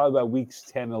undefeated probably by weeks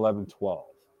 10, 11, 12.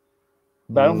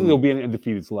 But I don't think there'll be any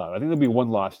undefeateds left. I think there'll be one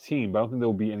lost team, but I don't think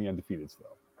there'll be any undefeateds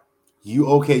though.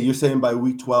 You're saying by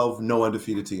week 12, no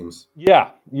undefeated teams?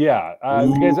 Yeah.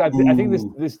 Because I think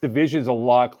this division is a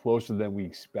lot closer than we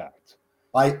expect.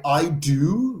 I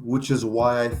do, which is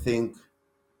why I think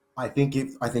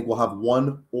we'll have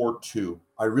 1 or 2.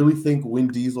 I really think Win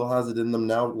Diesel has it in them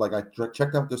now. Like, I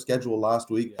checked out their schedule last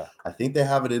week. Yeah. I think they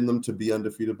have it in them to be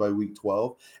undefeated by week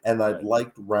 12. And I'd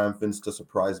like Ramphins to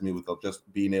surprise me with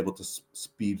just being able to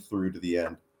speed through to the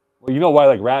end. Well, you know why I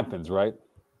like Ramphins, right?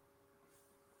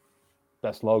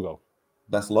 Best logo.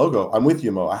 I'm with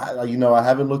you, Mo. I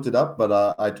haven't looked it up,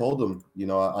 but I told them,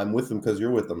 I'm with them because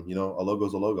you're with them. A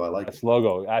logo's a logo. I like it.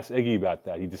 Logo. Ask Iggy about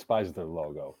that. He despises their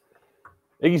logo.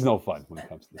 Iggy's no fun when it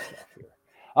comes to this stuff here.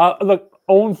 Look,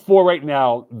 0-4 right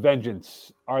now.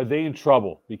 Vengeance. Are they in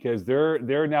trouble? Because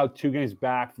they're now 2 games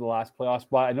back for the last playoff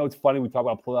spot. I know it's funny we talk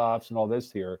about playoffs and all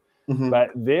this here, Mhm. but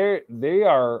they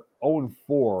are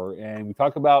 0-4, and we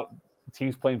talk about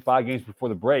teams playing 5 games before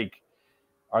the break.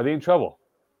 Are they in trouble?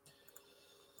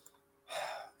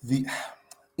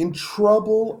 In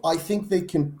trouble, I think they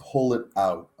can pull it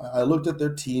out. I looked at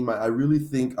their team. I really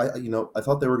think I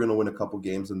thought they were going to win a couple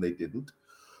games and they didn't.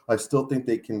 I still think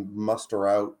they can muster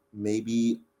out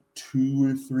maybe 2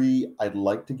 or 3. I'd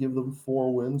like to give them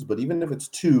 4 wins, but even if it's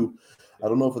 2, I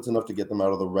don't know if it's enough to get them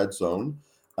out of the red zone.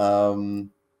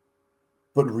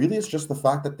 But really, it's just the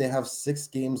fact that they have 6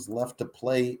 games left to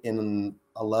play in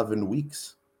 11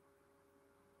 weeks.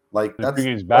 Like They're 3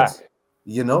 games that's back.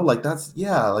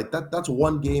 that's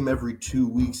 1 game every 2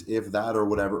 weeks, if that, or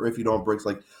whatever. If you don't breaks,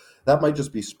 like that might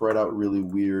just be spread out really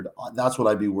weird. That's what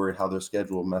I'd be worried, how their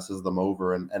schedule messes them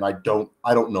over, and I don't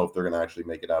know if they're going to actually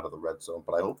make it out of the red zone,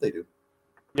 but I hope they do.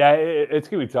 Yeah, it's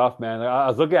gonna be tough, man. I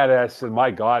was looking at it, I said,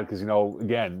 "My God," because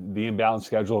again, the imbalanced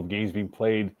schedule of games being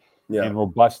played in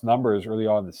robust numbers early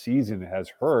on in the season has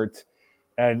hurt,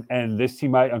 and this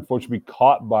team might unfortunately be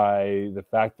caught by the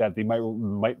fact that they might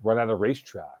run out of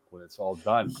racetrack when it's all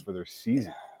done for their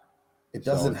season. It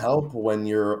doesn't help when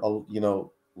you're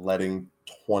letting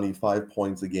 25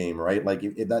 points a game, right? Like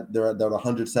they're at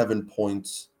 107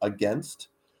 points against,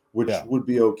 which would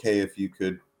be okay if you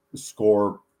could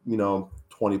score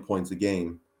 20 points a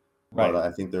game, but Right.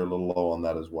 I think they're a little low on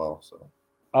that as well. So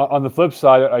on the flip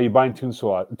side, are you buying Toon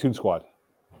Squad?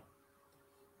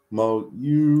 Mo,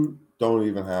 you don't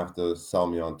even have to sell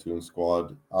me on Toon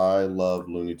Squad. I love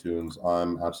Looney Tunes.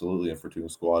 I'm absolutely in for Toon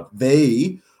Squad.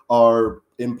 They are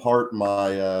in part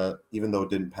my, even though it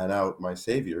didn't pan out, my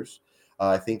saviors.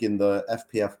 I think in the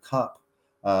FPF Cup,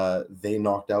 they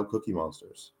knocked out Cookie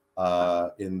Monsters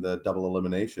in the double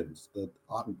eliminations.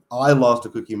 I lost to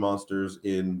Cookie Monsters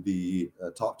in the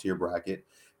top tier bracket,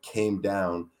 came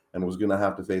down, and was going to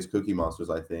have to face Cookie Monsters,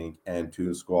 I think, and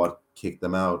Toon Squad kicked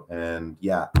them out. And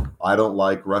yeah, I don't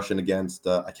like rushing against,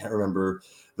 I can't remember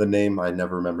the name. I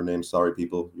never remember names. Sorry,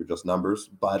 people. You're just numbers.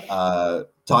 But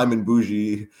Diamond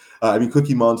Bougie,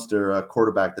 Cookie Monster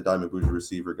quarterback, the Diamond Bougie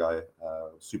receiver guy,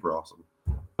 super awesome.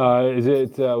 Was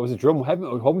it Jerome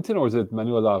Homington or was it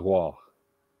Manuel Lavoie?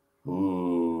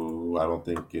 Ooh, I don't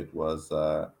think it was.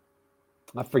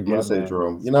 I forget. I'm gonna say man.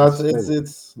 Jerome. It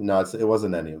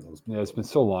wasn't any of those people. Yeah, it's been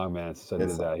so long, man, since I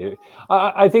did that. Here,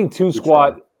 I think Toon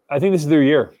Squad. I think this is their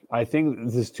year. I think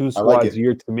this is Toon Squad's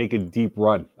year to make a deep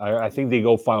run. I think they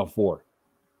go Final Four.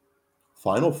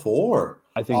 Final Four.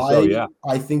 I think so. Yeah.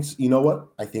 I think you know what?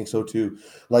 I think so too.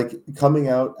 Like coming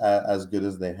out as good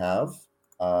as they have,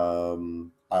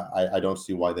 I don't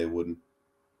see why they wouldn't.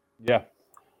 Yeah,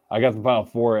 I got the Final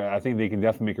Four. I think they can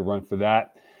definitely make a run for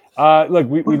that. Look,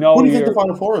 we know. Who do you think the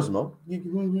Final Four is, Mo? Who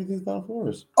do you think the Final Four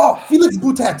is? Oh, Felix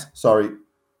Boutet. Sorry.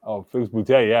 Oh, Felix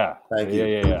Boutet. Yeah. Thank you.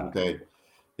 Yeah. Boutet.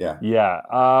 Yeah.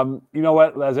 Yeah. You know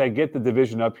what? As I get the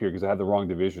division up here, because I had the wrong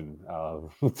division.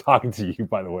 Talking to you,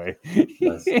 by the way.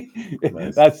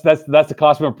 Nice. That's the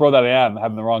Cosmo Pro that I am,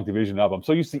 having the wrong division up. I'm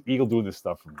so used to Eagle doing this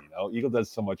stuff for me. Eagle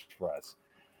does so much for us.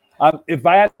 If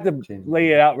I had to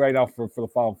lay it out right now for the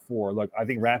Final Four, look, I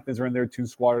think Rampins are in there, Toon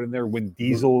Squad are in there, Win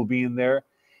Diesel will be in there,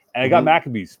 and I got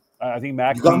Maccabees. I think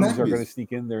Maccabees are going to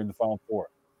sneak in there in the Final Four.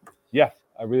 Yeah,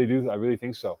 I really do. I really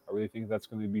think so. I really think that's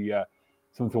going to be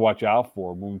something to watch out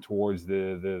for moving towards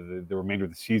the remainder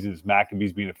of the season. Is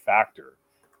Maccabees being a factor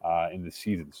in the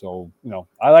season? So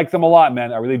I like them a lot,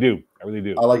 man. I really do. I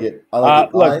like it. I like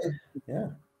it. Look,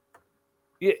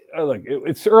 yeah, look,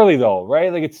 it's early though,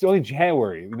 right? Like it's only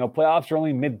January. Playoffs are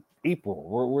only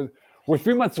mid-April. We're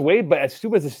 3 months away, but as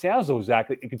stupid as it sounds, though,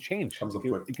 Zach, it could change.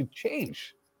 It could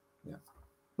change. Yeah.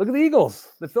 Look at the Eagles.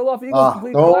 The Philadelphia Eagles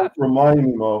completely don't collapsed. remind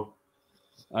me, Mo.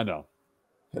 I know.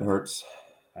 It hurts.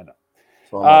 I know.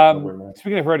 So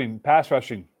speaking of hurting, pass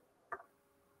rushing.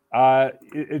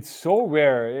 It's so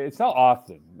rare. It's not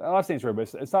often. I'm not saying it's rare,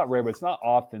 but it's not rare, but it's not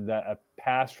often that a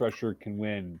pass rusher can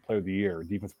win Player of the Year or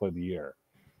Defensive Player of the Year.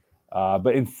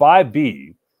 But in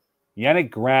 5B, Yannick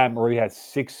Graham already had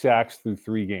 6 sacks through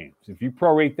 3 games. If you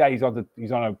prorate that, he's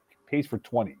on a pace for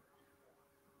 20.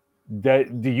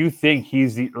 Do you think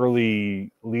he's the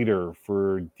early leader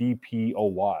for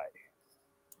DPOY?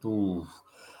 Ooh,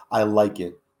 I like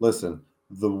it. Listen,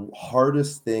 the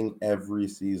hardest thing every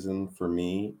season for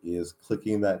me is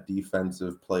clicking that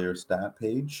defensive player stat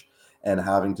page and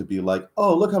having to be like,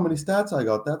 oh, look how many stats I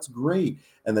got. That's great.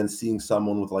 And then seeing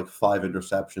someone with like 5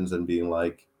 interceptions and being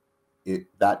like,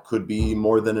 that could be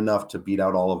more than enough to beat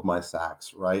out all of my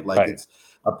sacks, right? Like It's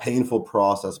a painful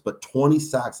process, but 20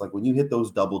 sacks, like when you hit those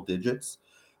double digits,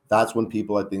 That's when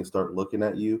people, I think, start looking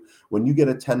at you. When you get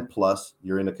a 10 plus,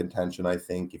 you're in a contention, I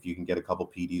think, if you can get a couple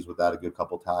PDs with that, a good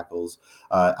couple tackles.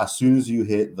 As soon as you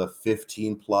hit the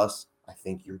 15 plus, I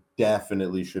think you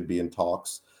definitely should be in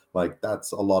talks. Like,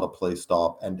 that's a lot of play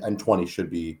stop, and 20 should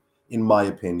be, in my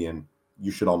opinion,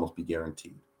 you should almost be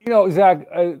guaranteed. Zach,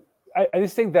 I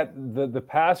just think that the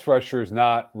pass rusher is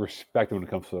not respected when it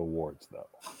comes to awards, though.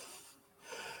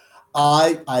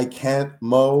 I can't,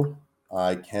 Mo.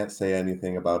 I can't say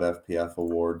anything about FPF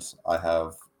awards. I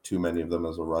have too many of them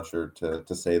as a rusher to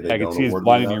say they don't award. I can see his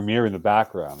blind in your mirror in the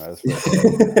background.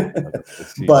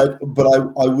 But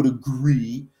I would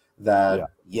agree that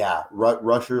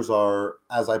rushers are,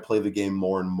 as I play the game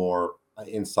more and more,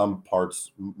 in some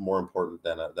parts more important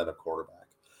than a quarterback,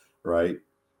 right?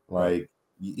 Like,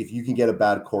 if you can get a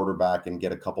bad quarterback and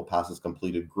get a couple passes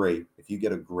completed, great. If you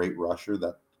get a great rusher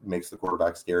that makes the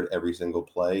quarterback scared every single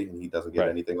play and he doesn't get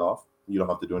anything off, you don't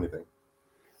have to do anything.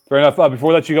 Fair enough. Before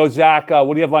we let you go, Zach,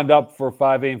 what do you have lined up for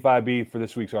 5A and 5B for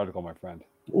this week's article, my friend?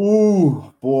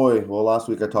 Ooh, boy. Well, last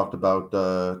week I talked about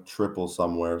triples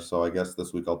somewhere, so I guess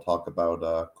this week I'll talk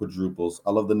about quadruples.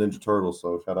 I love the Ninja Turtles,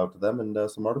 so shout out to them, and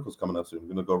some articles coming up soon. I'm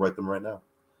going to go write them right now.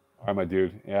 All right, my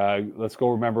dude. Let's go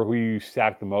remember who you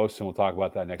sacked the most, and we'll talk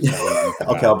about that next time.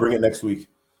 Okay, I'll bring it next week.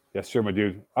 Yes, sir, my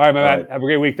dude. All right, my man. Have a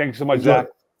great week. Thanks so much, Zach.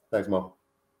 Thanks, Mo.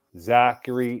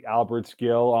 Zachary Albert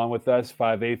Skill on with us,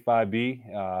 5A,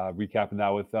 5B, recapping that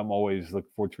with them. Always look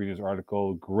forward to reading his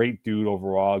article. Great dude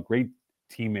overall, great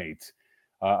teammates.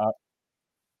 And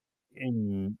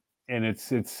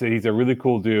he's a really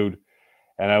cool dude,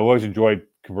 and I always enjoyed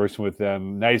conversing with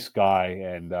him. Nice guy,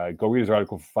 and go read his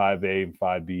article for 5A and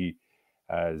 5B,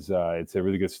 as it's a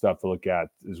really good stuff to look at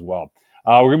as well.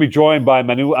 We're going to be joined by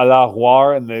Manu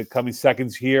Alaroir in the coming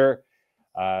seconds here,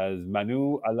 as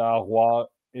Manu Alaroir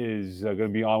is going to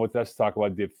be on with us to talk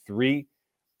about Div 3.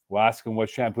 We'll ask him what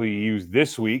shampoo he used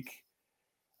this week.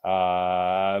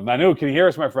 Manu, can you hear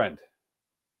us, my friend?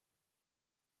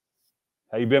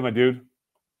 How you been, my dude? Doing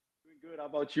good. How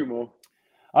about you, Mo?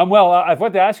 I'm well. I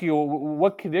wanted to ask you,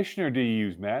 what conditioner do you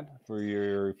use, man, for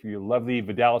your lovely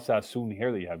Vidal Sassoon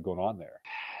hair that you have going on there?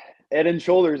 Head and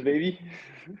Shoulders, baby.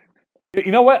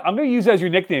 You know what? I'm going to use that as your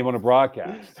nickname on a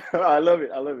broadcast. I love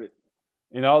it. I love it.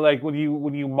 Like when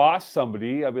you moss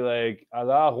somebody, I'll be like,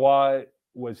 Alaroir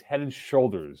was head and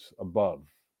shoulders above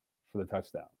for the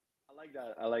touchdown. I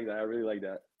like that. I really like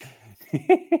that.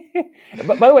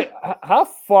 But by the way, how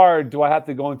far do I have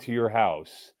to go into your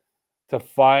house to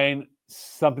find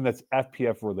something that's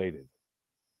FPF related?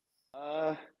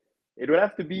 It would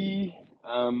have to be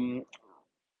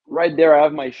right there. I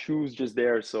have my shoes just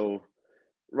there, so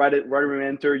right when we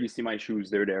enter, you see my shoes.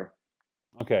 They're there.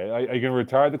 Okay, are you going to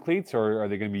retire the cleats, or are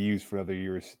they going to be used for another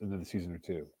year, another season or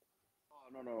two? Oh,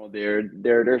 no,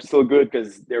 they're still good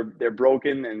because they're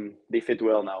broken and they fit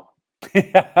well now.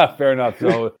 Yeah, fair enough.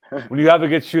 So when you have a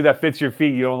good shoe that fits your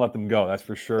feet, you don't let them go. That's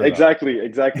for sure. Exactly.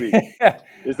 It's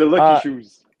the lucky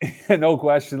shoes. No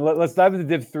question. Let's dive into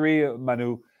Div 3,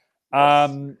 Manu.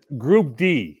 Yes. Group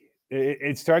D.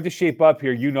 It's starting to shape up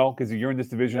here, because you're in this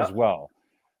division as well.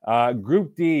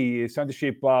 Group D is starting to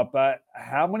shape up.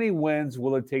 How many wins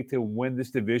will it take to win this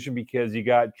division? Because you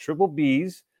got triple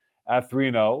Bs at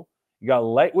 3-0. You got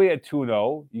lightweight at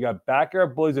 2-0. You got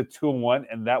backyard bullies at 2-1,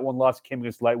 and that one loss came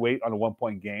against lightweight on a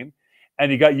 1-point game.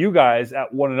 And you got you guys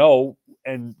at 1-0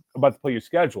 and about to play your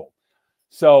schedule.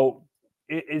 So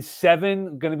is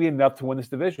 7 going to be enough to win this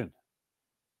division?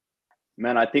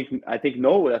 Man, I think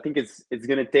no. I think it's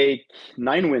going to take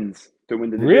 9 wins to win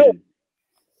the division. Really?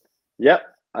 Yeah,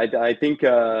 I think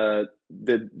the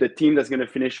team that's going to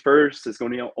finish first is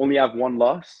going to only have 1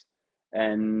 loss,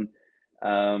 and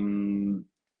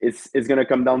it's going to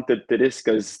come down to this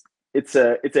because it's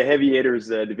a heavy hitters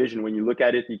division. When you look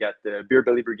at it, you got the Beer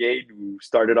Belly Brigade, who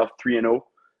started off 3-0,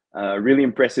 really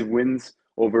impressive wins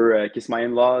over Kiss My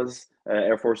In-Laws,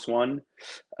 Air Force One.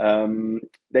 Then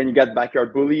you got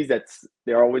Backyard Bullies.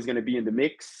 They're always going to be in the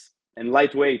mix. And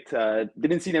lightweight,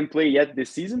 didn't see them play yet this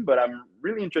season, but I'm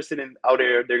really interested in how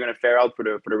they're going to fare out for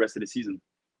the rest of the season.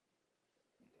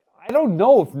 I don't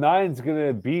know if 9's going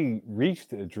to be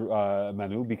reached,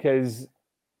 Manu, because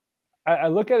I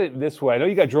look at it this way. I know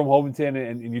you got Jerome Hoventon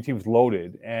and your team's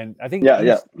loaded, and I think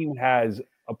each team has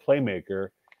a playmaker.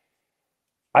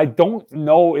 I don't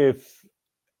know if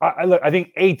I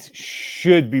think 8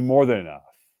 should be more than enough.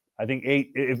 I think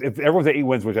 8. If everyone's at 8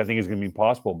 wins, which I think is going to be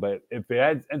possible, but if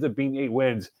it ends up being 8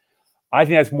 wins, I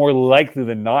think that's more likely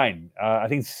than 9. I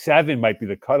think 7 might be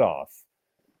the cutoff,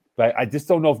 but I just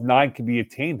don't know if 9 can be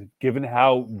attained, given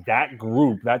how that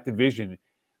group, that division,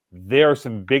 there are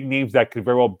some big names that could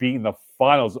very well be in the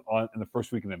finals in the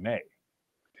first weekend of May.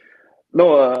 No,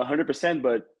 100%.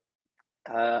 But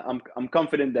I'm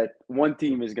confident that one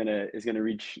team is gonna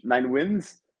reach 9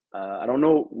 wins. I don't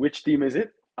know which team is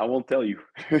it. I won't tell you.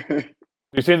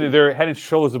 You're saying that they're head and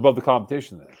shoulders above the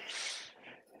competition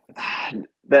then?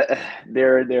 That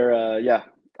they're yeah,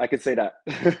 I could say that.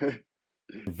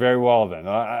 Very well then.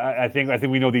 I think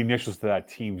we know the initials to that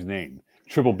team's name.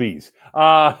 Triple B's.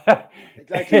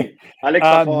 Exactly. Alex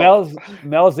Lafort.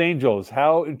 Mel's Angels.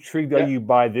 How intrigued are Yeah. you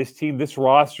by this team? This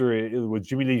roster with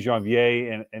Jimmy Lee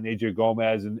Janvier and AJ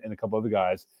Gomez and a couple other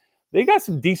guys. They got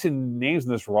some decent names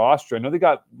in this roster. I know they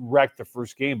got wrecked the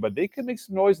first game, but they could make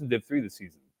some noise in Div 3 this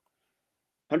season.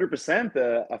 100%.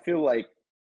 I feel like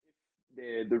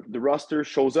the roster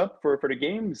shows up for the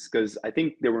games because I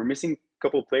think they were missing a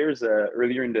couple players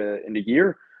earlier in the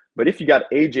year. But if you got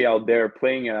AJ out there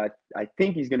playing, I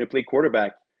think he's going to play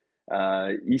quarterback.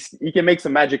 He can make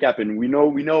some magic happen. We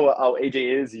know how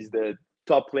AJ is. He's the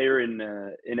top player in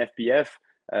FPF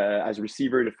as a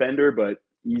receiver defender, but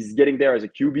he's getting there as a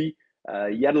QB.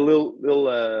 He had a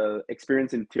little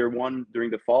experience in Tier 1 during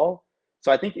the fall.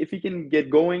 So I think if he can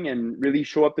get going and really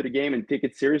show up to the game and take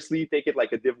it seriously, take it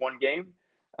like a Div 1 game,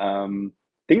 I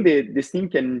think this team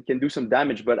can do some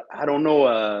damage. But I don't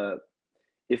know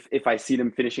if I see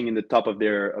them finishing in the top of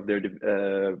their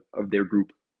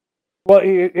group. Well,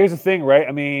 here's the thing, right?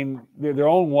 I mean, they're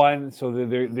 0-1, so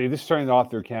they're just starting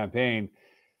off their campaign.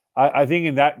 I think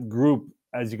in that group,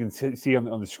 as you can see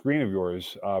on the screen of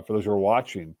yours, for those who are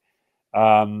watching,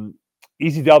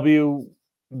 ECW,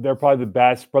 they're probably the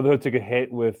best. Brotherhood took a hit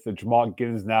with Jamal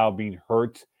Giddens now being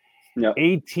hurt. Yeah.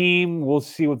 A-Team, we'll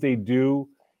see what they do.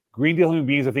 Green Deal Human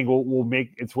Beings, I think, will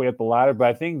make its way up the ladder, but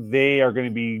I think they are going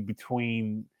to be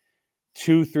between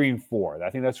 2, 3, and 4. I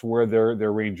think that's where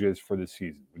their range is for this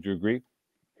season. Would you agree?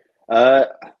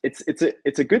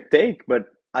 It's a good take, but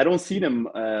I don't see them.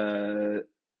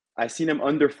 I see them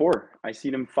under 4. I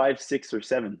see them 5, 6, or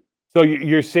 7. So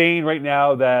you're saying right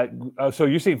now that so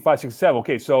you're saying 5, 6, 7.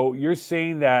 Okay, so you're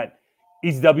saying that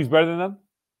ECW is better than them?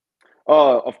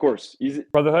 Of course.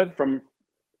 Brotherhood from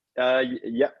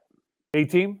yeah.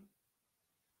 A-Team?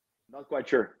 Not quite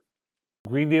sure.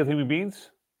 Green Deal Human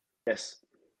Beings? Yes.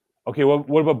 Okay,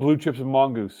 what about Blue Chips and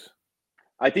Mongoose?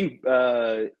 I think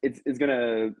it's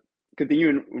gonna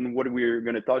continue in what we're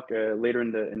gonna talk later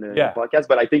in the podcast.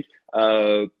 But I think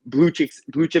Blue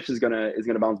Chips is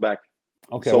gonna bounce back.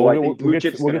 Okay, so we'll, I think Blue get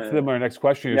Chips to them on our next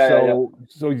question. Yeah,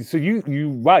 so you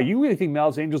wow, you really think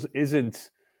Mel's Angels isn't?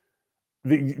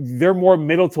 They're more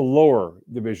middle to lower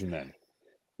division then?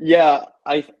 Yeah,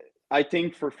 I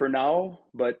think for now,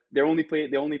 but they only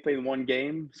played one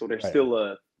game, so there's still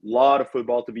a lot of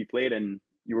football to be played. And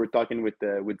you were talking with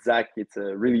Zach, it's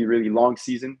a really, really long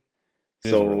season,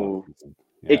 so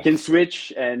it can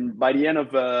switch. And by the end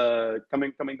of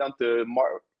coming down to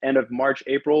end of March,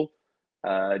 April,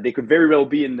 they could very well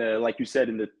be in the, like you said,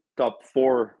 in the top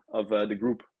 4 of the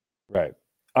group. Right.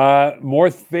 More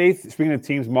faith. Speaking of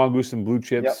teams, Mongoose and Blue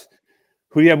Chips. Yep.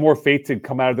 Who do you have more faith to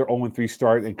come out of their 0-3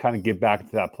 start and kind of get back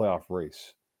into that playoff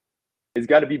race? It's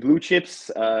got to be Blue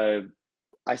Chips. I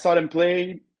saw them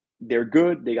play. They're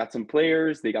good. They got some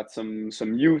players. They got some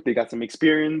youth. They got some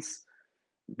experience.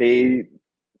 They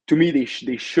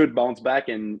should bounce back,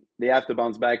 and they have to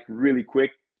bounce back really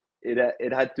quick.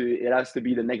 It has to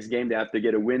be the next game. They have to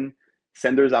get a win.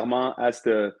 Sanders Armand has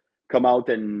to come out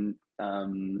and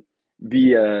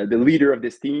be the leader of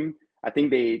this team. I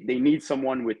think they need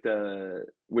someone with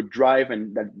drive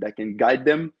and that can guide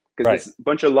them, because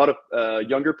there's a lot of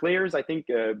younger players, I think,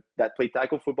 that play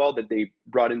tackle football that they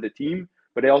brought in the team,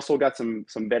 but they also got some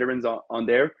veterans on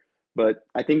there. But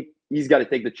I think he's got to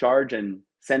take the charge, and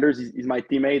Sanders is my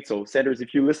teammate. So Sanders,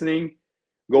 if you're listening,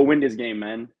 go win this game,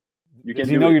 man. Does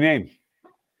he know your name?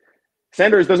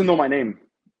 Sanders doesn't know my name.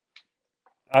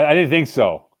 I didn't think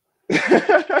so.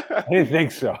 I didn't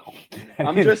think so.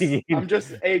 I'm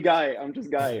just a guy. I'm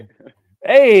just guy.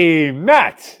 Hey,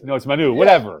 Matt. No, it's Manu. Yeah.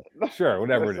 Whatever. Sure,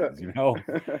 whatever it is, you know.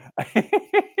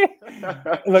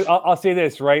 Look, I'll say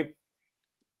this, right?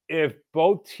 If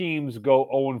both teams go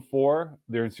 0-4,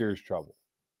 they're in serious trouble.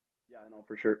 Yeah, I know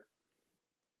for sure.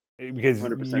 Because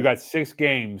 100%. You got 6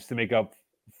 games to make up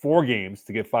 4 games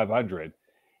to get 500,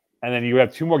 and then you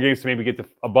have 2 more games to maybe get to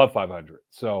above 500.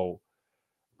 So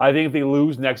I think if they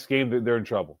lose next game, they're in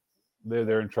trouble.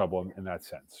 They're in trouble in that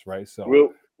sense, right?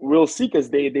 So we'll see, because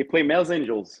they play Mel's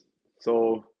Angels,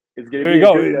 so it's gonna there be you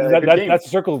go. Good game. That's a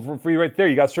circle for you right there.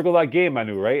 You got to circle that game,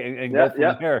 Manu, right? And go from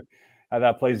there how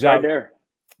that plays it's out. Right there.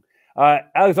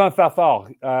 Alexandre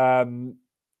Fafal,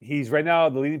 he's right now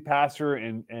the leading passer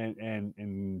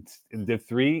in Div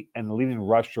 3 and the leading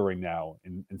rusher right now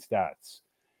in stats.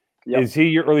 Yep. Is he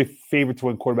your early favorite to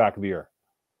win quarterback of the year?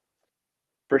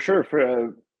 For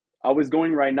sure. I was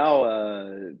going right now.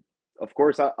 Of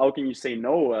course, how can you say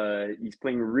no? He's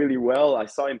playing really well. I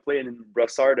saw him playing in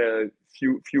Brassard a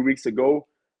few weeks ago.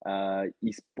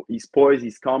 He's poised.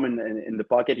 He's calm in the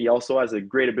pocket. He also has a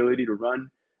great ability to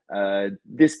run.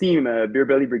 This team, Beer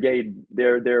Belly Brigade,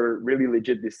 they're really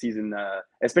legit this season.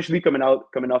 Especially coming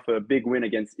off a big win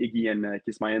against Iggy and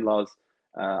Kiss My In-Laws.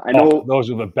 I know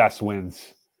those are the best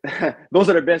wins. those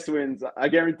are the best wins. I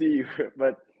guarantee you.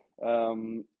 But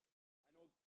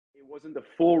it wasn't the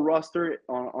full roster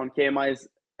on KMI's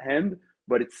hand,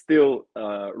 but it's still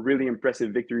a really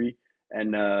impressive victory.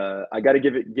 And I got to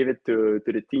give it to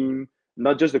the team,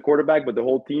 not just the quarterback, but the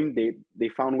whole team. They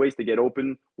found ways to get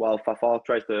open while Fafal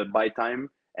tries to buy time,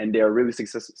 and they are really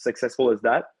successful as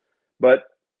that. But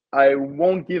I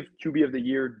won't give QB of the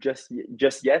year just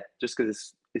yet, just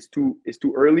because it's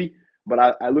too early. But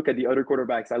I look at the other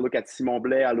quarterbacks. I look at Simon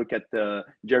Blais. I look at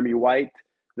Jeremy White.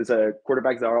 There's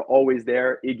quarterbacks that are always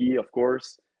there. Iggy, of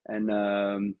course,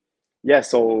 and yeah.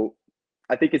 So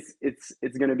I think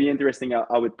it's going to be interesting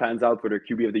how it pans out for the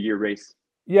QB of the year race.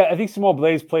 Yeah, I think Simon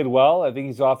Blais played well. I think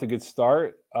he's off to a good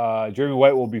start. Jeremy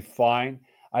White will be fine.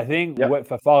 I think what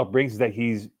Fafal brings is that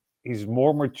he's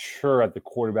more mature at the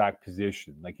quarterback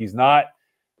position. Like he's not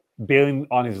bailing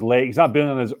on his leg. He's not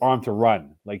bailing on his arm to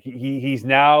run. Like he's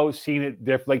now seeing it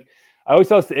different. Like I always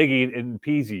tell this to Iggy and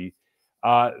Peasy,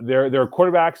 there are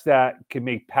quarterbacks that can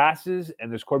make passes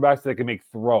and there's quarterbacks that can make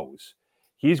throws.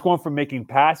 He's going from making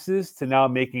passes to now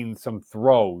making some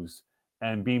throws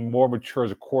and being more mature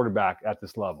as a quarterback at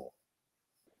this level.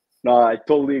 No, I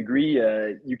totally agree.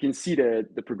 You can see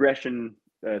the progression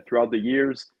throughout the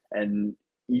years, and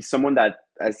he's someone that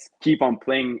has keep on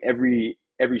playing every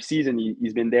season.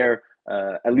 He's been there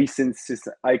at least since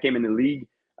I came in the league.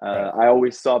 Right. I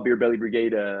always saw Beer Belly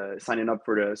Brigade signing up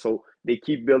so they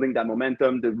keep building that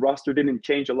momentum. The roster didn't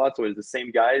change a lot, so it's the same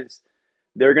guys.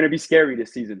 They're going to be scary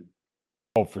this season.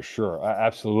 Oh, for sure.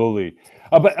 Absolutely.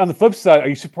 But on the flip side, are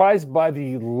you surprised by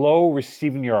the low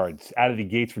receiving yards out of the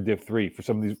gates for Div 3 for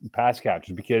some of these pass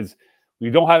catchers? Because we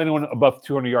don't have anyone above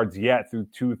 200 yards yet through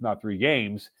 2, if not 3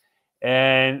 games.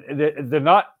 And they're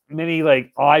not many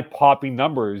like eye-popping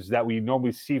numbers that we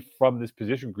normally see from this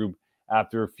position group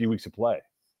after a few weeks of play.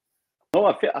 No,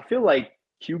 I feel like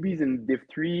QBs in Div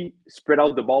 3 spread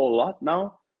out the ball a lot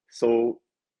now. So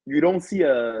you don't see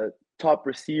a top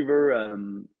receiver.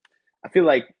 I feel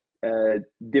like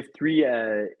Div 3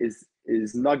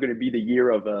 is not going to be the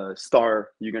year of a star.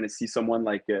 You're going to see someone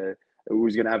like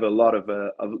who's going to have a lot of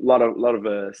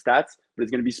stats, but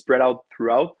it's going to be spread out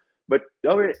throughout. But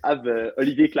now we have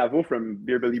Olivier Claveau from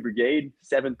Beer Belly Brigade,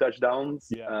 7 touchdowns.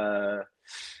 Yeah.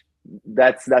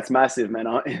 That's massive, man.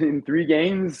 In 3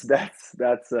 games,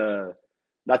 that's a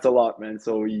lot, man.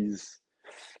 So he's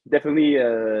definitely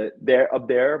up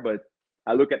there. But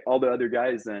I look at all the other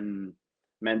guys and.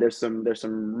 Man, there's some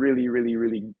really, really,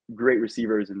 really great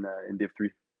receivers in Div 3.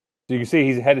 So you can see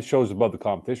he's head and shoulders above the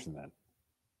competition then.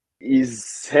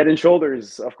 He's head and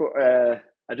shoulders, of course. I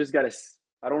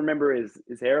don't remember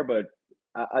his hair, but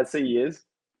I'd say he is.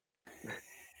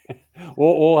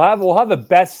 We'll have the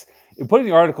best. Put in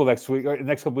the article next week or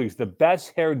next couple weeks. The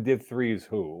best hair in Div 3 is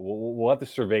who? We'll have to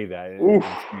survey that.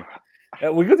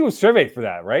 We could do a survey for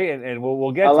that, right? And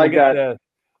we'll get.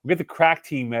 We'll get the crack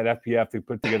team at FPF to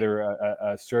put together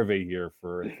a survey here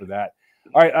for that.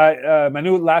 All right,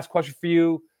 Manu, last question for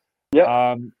you.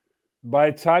 Yeah.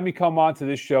 By the time you come on to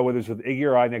this show, whether it's with Iggy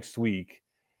or I next week,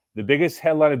 the biggest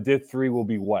headline of Div 3 will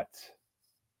be what?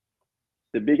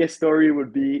 The biggest story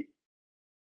would be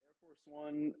Air Force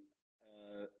One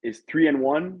is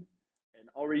 3-1 and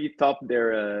already topped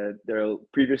their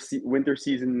previous winter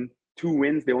season 2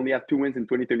 wins. They only have 2 wins in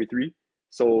 2023.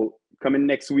 So coming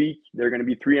next week, they're going to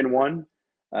be 3-1,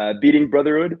 beating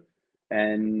Brotherhood,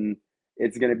 and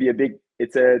it's going to be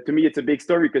to me, it's a big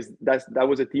story because that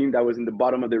was a team that was in the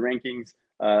bottom of the rankings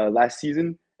last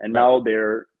season, and now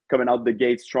they're coming out the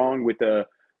gate strong with a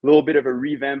little bit of a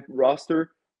revamped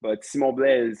roster. But Simon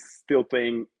Blais is still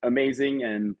playing amazing,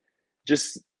 and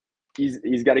just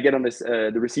he's got to get on this.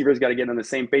 The receivers got to get on the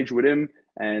same page with him,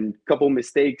 and a couple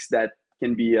mistakes that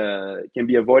can be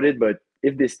avoided. But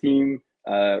if this team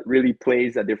really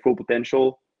plays at their full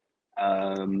potential,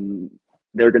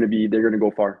 they're going to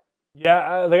go far.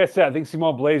 Yeah, like I said, I think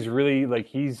Simon Blais really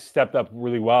he's stepped up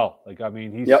really well. Like I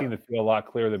mean, he's seen the field a lot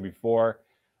clearer than before.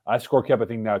 I score kept I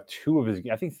think now 3 of his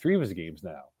games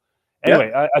now.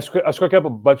 Anyway, I score kept a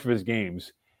bunch of his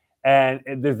games, and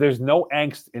there's no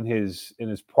angst in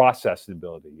his processing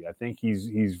ability. I think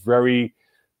he's very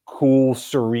cool,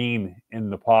 serene in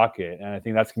the pocket, and I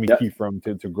think that's gonna be key for him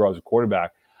to grow as a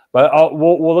quarterback. But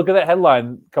we'll look at that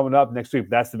headline coming up next week.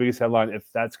 That's the biggest headline, if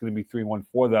that's going to be 3-1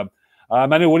 for them.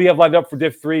 Manu, what do you have lined up for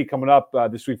Div 3 coming up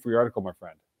this week for your article, my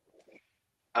friend?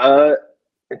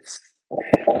 It's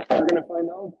we're gonna find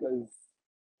out because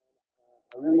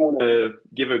I really want to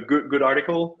give a good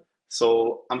article.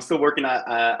 So I'm still working.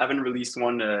 I haven't released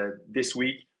one this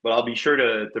week, but I'll be sure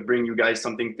to bring you guys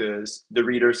something to the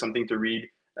readers, something to read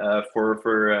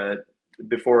for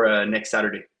before next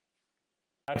Saturday.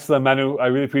 Excellent, Manu. I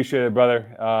really appreciate it,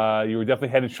 brother. You were definitely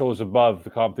head and shoulders above the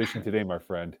competition today, my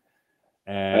friend.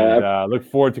 And look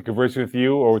forward to conversing with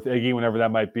you or with Iggy whenever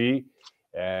that might be.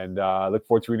 And look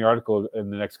forward to reading your article in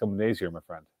the next couple of days here, my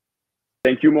friend.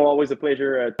 Thank you, Mo. Always a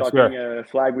pleasure talking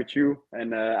flag with you.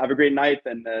 And have a great night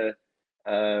and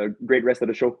great rest of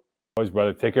the show. Always,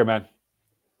 brother. Take care, man.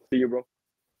 See you, bro.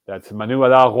 That's Manu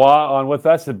Alarroy on with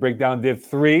us to break down Div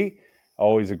 3.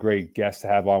 Always a great guest to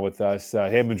have on with us.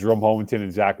 Him and Jerome Homenton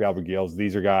and Zachary Albergales.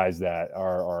 These are guys that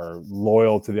are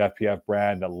loyal to the FPF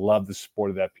brand, that love the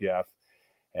sport of the FPF.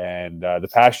 And the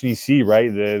passion you see,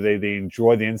 right? They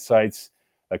enjoy the insights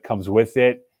that comes with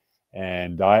it.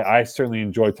 And I certainly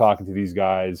enjoy talking to these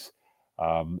guys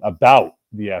about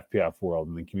the FPF world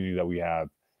and the community that we have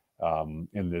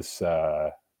in this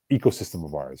ecosystem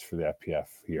of ours for the FPF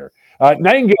here.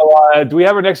 Nightingale, do we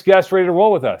have our next guest ready to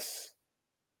roll with us?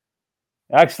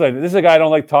 Excellent. This is a guy I don't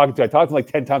like talking to. I talk to him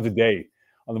like 10 times a day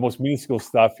on the most minuscule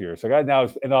stuff here. So I got to now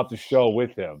end off the show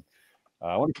with him.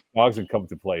 I wonder if dogs would come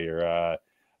to play here.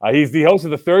 He's the host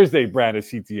of the Thursday brand of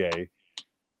CTA.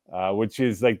 Which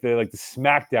is like the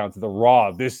SmackDown to the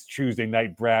Raw this Tuesday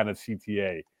night brand of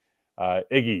CTA.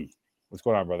 Iggy, what's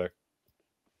going on, brother?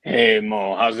 Hey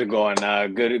Mo, how's it going?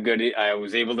 Good. I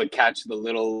was able to catch the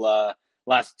little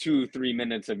last 2-3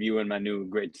 minutes of you and Manu.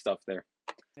 Great stuff there.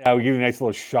 Yeah, we give you a nice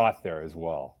little shot there as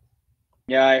well.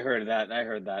 Yeah, I heard that.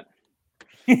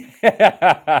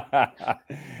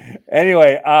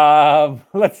 Anyway,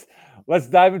 let's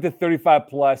dive into 35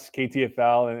 plus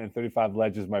KTFL and 35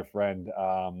 Legends, my friend.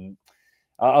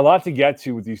 A lot to get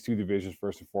to with these two divisions,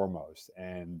 first and foremost.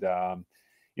 And,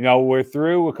 we're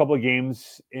through a couple of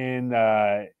games in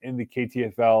the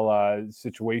KTFL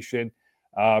situation.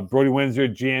 Brody Windsor,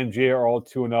 JMJ are all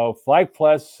 2-0. Flag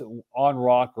Plus on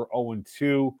Rock are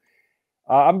 0-2.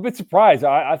 I'm a bit surprised.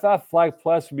 I thought Flag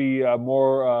Plus would be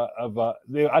more of a.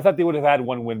 I thought they would have had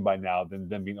one win by now than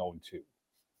being 0-2.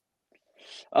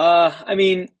 I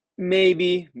mean,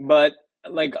 maybe, but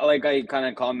like I kind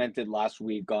of commented last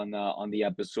week on the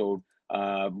episode,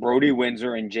 Brody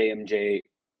Windsor and JMJ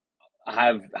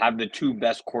have the two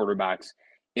best quarterbacks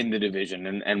in the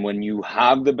division, and when you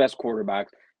have the best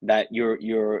quarterbacks, that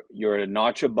you're a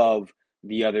notch above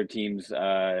the other teams,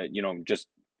 just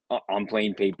on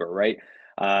plain paper, right?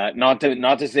 Not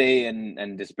to say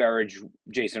and disparage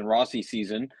Jason Rossi's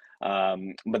season,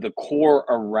 but the core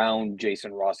around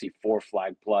Jason Rossi for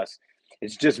Flag Plus,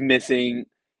 it's just missing.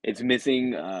 It's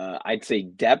missing. I'd say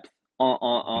depth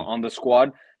on the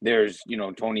squad. There's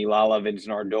Tony Lala, Vince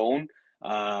Nardone,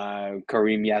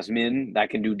 Kareem Yasmin that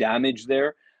can do damage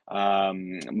there.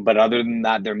 But other than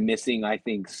that, they're missing, I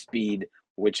think, speed,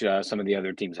 which some of the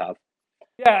other teams have.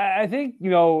 Yeah, I think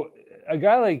a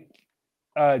guy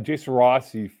like Jason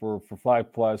Rossi for Flag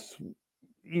Plus,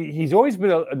 he's always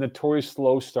been a notorious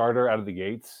slow starter out of the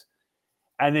gates,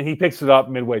 and then he picks it up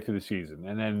midway through the season,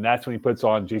 and then that's when he puts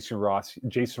on Jason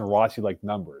Rossi like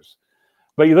numbers.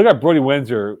 But you look at Brody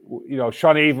Windsor,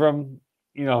 Sean Avram,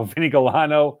 Vinny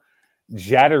Galano,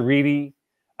 Jada Reedy.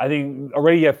 I think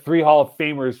already you have 3 Hall of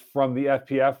Famers from the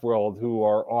FPF world who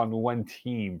are on one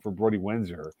team for Brody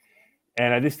Windsor.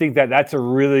 And I just think that that's a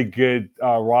really good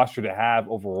roster to have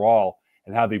overall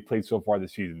and how they played so far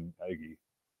this season, Iggy.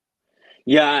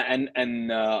 Yeah,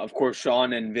 and of course,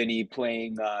 Sean and Vinny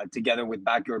playing together with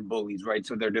Backyard Bullies, right?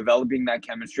 So they're developing that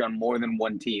chemistry on more than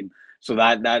one team. So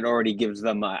that already gives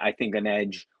them, I think, an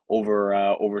edge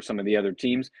over some of the other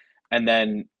teams. And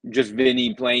then just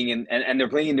Vinny playing and they're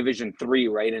playing in Division 3,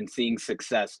 right? And seeing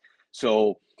success.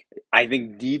 So I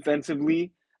think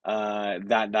defensively,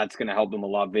 that's going to help them a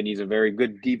lot. Vinny's a very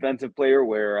good defensive player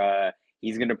where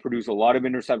he's going to produce a lot of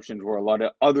interceptions where a lot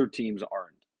of other teams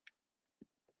aren't.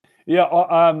 Yeah,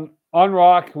 on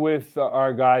Rock with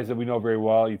our guys that we know very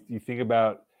well. You think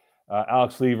about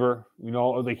Alex Lever,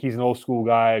 he's an old school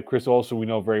guy. Chris Olsen, we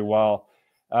know very well.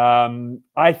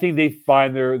 I think they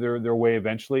find their way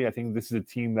eventually. I think this is a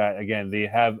team that, again, they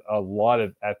have a lot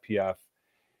of FPF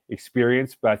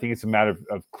experience, but I think it's a matter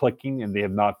of clicking, and they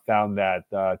have not found that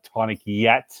tonic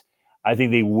yet. I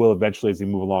think they will eventually as they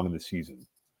move along in the season.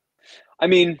 I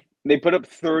mean, they put up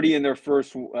 30 in their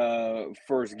first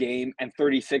game and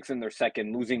 36 in their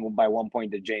second, losing by 1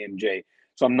 point to JMJ.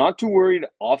 So I'm not too worried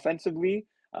offensively.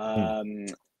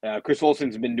 Chris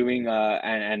Olsen's been doing,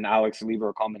 and Alex Lever,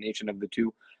 a combination of the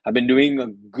two, have been doing a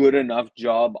good enough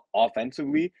job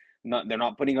offensively. They're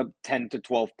not putting up 10 to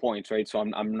 12 points, right? So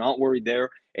I'm not worried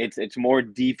there. It's more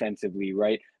defensively,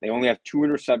 right? They only have 2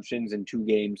 interceptions in 2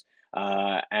 games,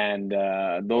 and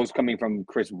those coming from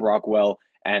Chris Brockwell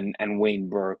and Wayne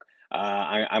Burke.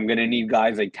 I'm going to need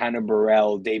guys like Tanner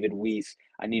Burrell, David Weiss.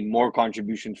 I need more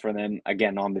contributions for them,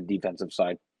 again, on the defensive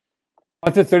side.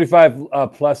 On to 35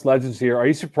 plus legends here. Are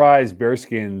you surprised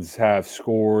Bearskins have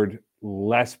scored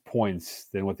less points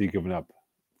than what they've given up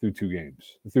through 2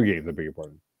 games? 3 games, I beg your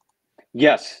pardon.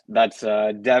 Yes, that's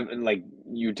like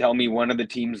you tell me one of the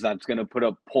teams that's going to put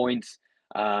up points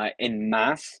in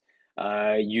mass.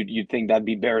 You'd think that'd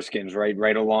be Bearskins, right?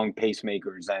 Right along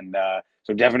pacemakers, and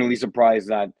so definitely surprised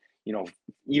that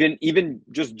even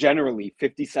just generally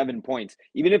 57 points,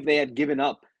 even if they had given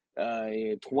up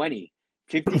 20,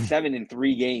 57 in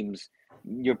 3 games,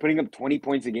 you're putting up 20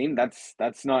 points a game. That's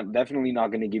definitely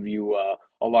not going to give you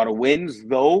a lot of wins,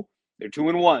 though. They're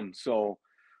 2-1, so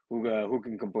who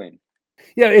can complain?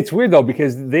 Yeah, it's weird though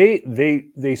because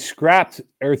they scrapped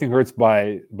Everything Hurts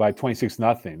by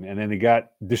 26-0, and then they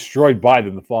got destroyed by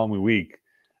them the following week,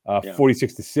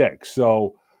 46-6.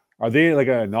 So are they like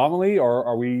an anomaly, or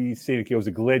are we saying okay, it was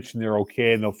a glitch and they're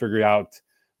okay and they'll figure it out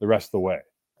the rest of the way?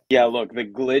 Yeah, look, the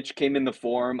glitch came in the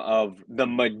form of the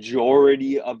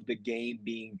majority of the game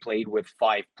being played with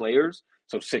 5 players,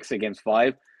 so 6 against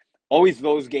 5. Always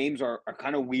those games are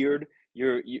kind of weird.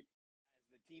 The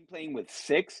team playing with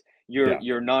 6.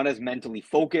 You're not as mentally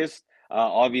focused.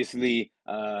 Obviously,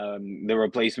 the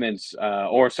replacements,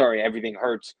 Everything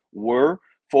Hurts were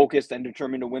focused and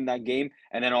determined to win that game.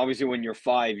 And then obviously when you're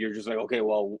 5, you're just like, okay,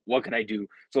 well, what can I do?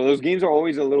 So those games are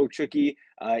always a little tricky,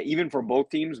 even for both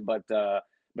teams. But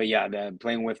yeah,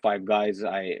 playing with 5 guys,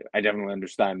 I definitely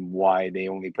understand why they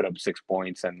only put up 6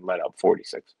 points and let up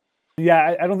 46.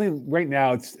 Yeah, I don't think right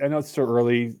now I know it's so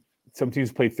early. Some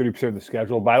teams play 30% of the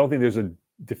schedule, but I don't think there's a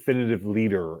definitive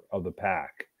leader of the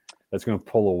pack that's going to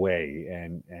pull away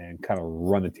and kind of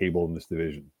run the table in this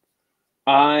division.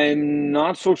 I'm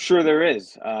not so sure there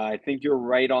is. I think you're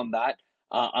right on that,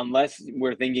 unless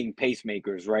we're thinking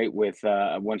pacemakers, right? With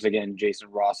once again Jason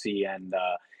Rossi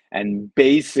and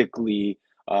basically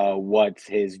what's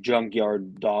his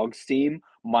Junkyard Dogs team,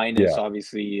 minus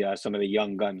obviously some of the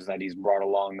young guns that he's brought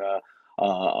along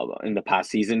in the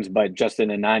past seasons. But Justin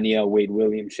Anania, Wade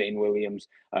Williams, Shane Williams,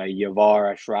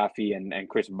 Yavar Ashrafi, and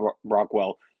Chris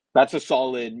Brockwell. That's a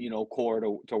solid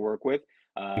core to work with.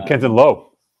 Kenton Lowe.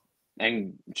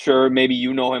 And sure, maybe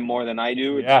you know him more than I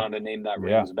do. It's not a name that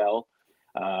rings bell.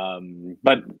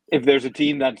 But if there's a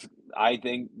team that's, I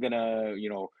think, gonna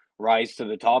rise to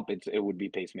the top, it would be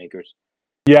pacemakers.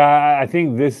 Yeah, I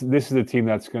think this is a team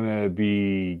that's gonna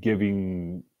be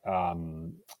giving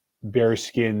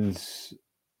Bearskins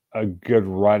a good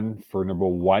run for number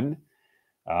 1.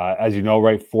 As you know,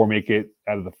 right, 4 make it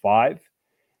out of the 5.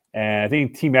 And I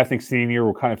think Team Ethnic Senior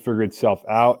will kind of figure itself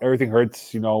out. Everything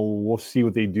Hurts, we'll see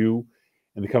what they do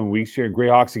in the coming weeks here.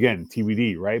 Greyhawks, again,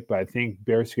 TBD, right? But I think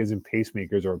Bearskins and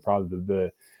Pacemakers are probably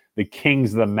the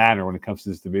kings of the manor when it comes to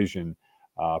this division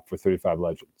for 35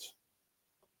 Legends.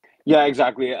 Yeah,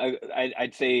 exactly.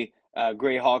 I'd say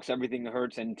Greyhawks, Everything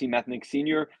Hurts, and Team Ethnic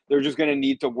Senior, they're just going to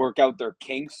need to work out their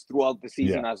kinks throughout the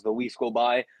season as the weeks go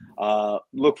by.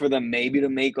 Look for them maybe to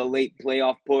make a late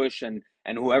playoff push,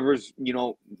 and whoever's,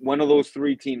 one of those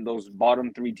 3 teams, those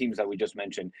bottom 3 teams that we just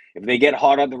mentioned, if they get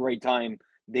hot at the right time,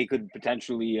 they could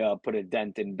potentially put a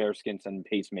dent in Bearskins and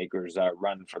Pacemakers'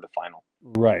 run for the final.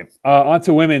 Right. On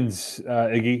to women's,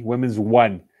 Iggy. Women's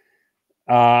 1.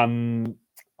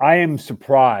 I am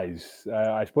surprised.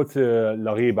 I spoke to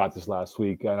Laurie about this last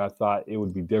week, and I thought it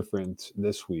would be different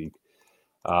this week.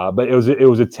 But it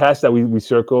was a test that we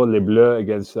circled, Les Bleus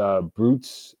against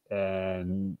Brutes,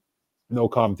 and no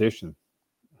competition.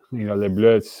 Les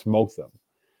Bleus smoked them.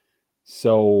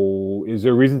 So is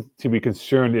there a reason to be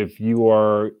concerned if you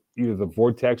are either the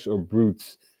Vortex or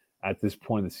Brutes at this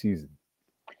point of the season?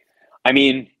 I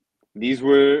mean,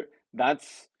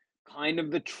 that's kind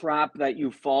of the trap that you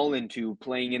fall into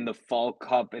playing in the Fall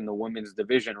Cup in the women's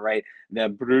division, right? The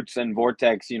Brutes and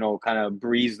Vortex, kind of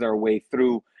breeze their way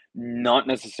through, not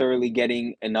necessarily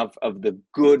getting enough of the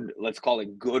good, let's call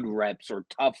it good reps or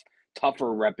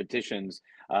tougher repetitions,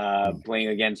 playing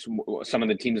against some of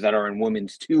the teams that are in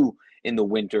women's 2 in the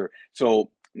winter. So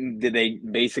did they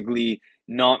basically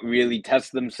not really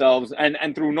test themselves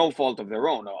and through no fault of their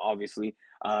own, obviously.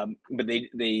 But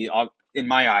they in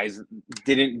my eyes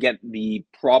didn't get the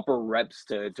proper reps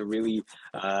to really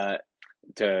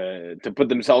to put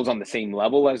themselves on the same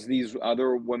level as these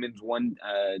other women's one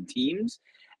teams,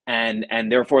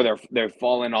 and therefore they're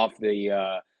falling off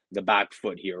the back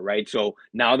foot here, right? So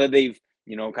now that they've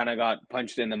kind of got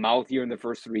punched in the mouth here in the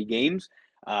first three games,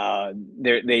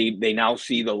 they now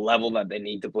see the level that they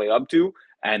need to play up to,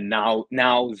 and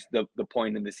now's the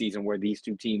point in the season where these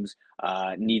two teams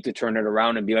need to turn it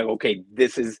around and be like, okay,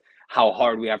 this is how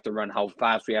hard we have to run, how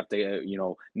fast we have to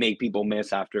make people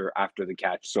miss after the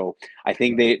catch. So I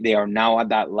think they are now at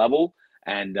that level,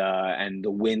 and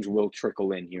the wins will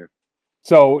trickle in here.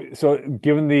 So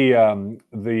given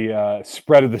the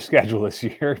spread of the schedule this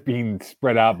year being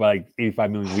spread out by like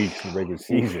 85 million weeks in the regular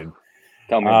season,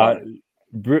 Tell me about it.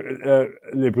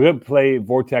 they play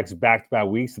Vortex back-to-back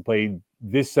weeks to play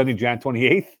this Sunday, Jan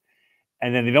 28th,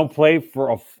 and then they don't play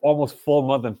for almost full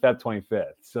month on Feb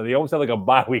 25th. So they almost have like a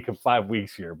bye week of 5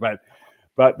 weeks here. But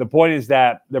the point is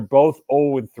that they're both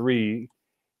 0-3,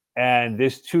 and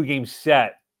this 2-game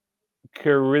set could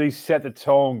really set the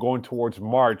tone going towards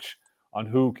March on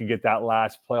who can get that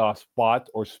last playoff spot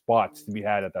or spots to be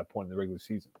had at that point in the regular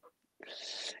season.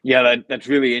 Yeah, that's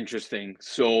really interesting.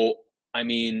 So, I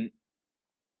mean,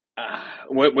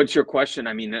 what's your question?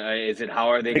 I mean, is it how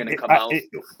are they going to come out?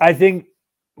 I think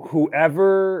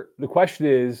the question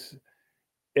is,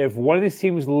 if one of these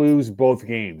teams lose both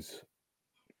games,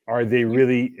 are they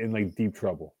really in like deep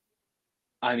trouble?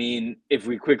 I mean, if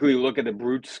we quickly look at the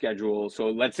Brutes schedule, so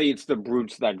let's say it's the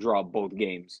Brutes that drop both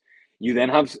games. You then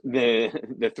have the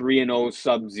 3-0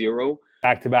 Sub-Zero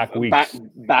back-to-back weeks.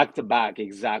 Back to back,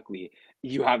 exactly.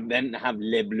 You then have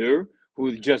Les Bleus,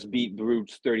 who just beat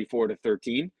Brutes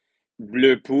 34-13.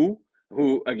 Bleu Pou,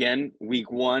 who again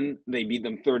week 1 they beat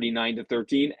them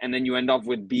 39-13, and then you end up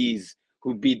with Bees,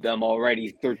 who beat them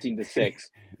already 13-6.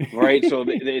 Right? So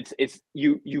it's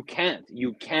you can't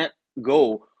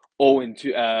go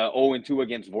 0-2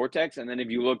 against Vortex, and then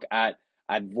if you look at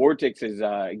Vortex's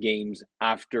games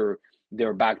after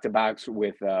their back-to-backs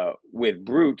with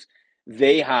Brutes,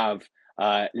 they have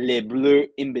Les Bleus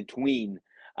in between.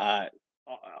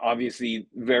 Obviously,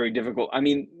 very difficult. I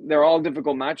mean, they're all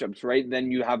difficult matchups, right?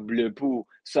 Then you have Bleu Pou,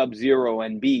 Sub-Zero,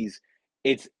 and Bees.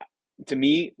 It's, to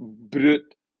me, Brut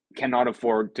cannot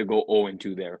afford to go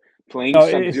 0-2 there. Playing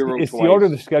Sub-Zero it's twice. The order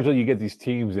of the schedule you get these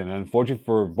teams in. And unfortunately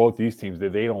for both these teams, they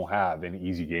don't have any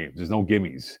easy games. There's no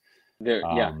gimmies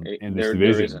in this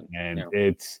division. And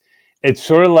it's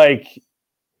sort of like,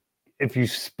 if you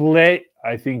split,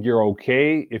 I think you're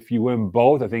okay. If you win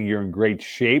both, I think you're in great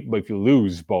shape. But if you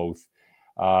lose both,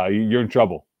 you're in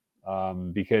trouble.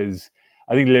 Because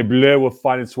I think Les Bleus will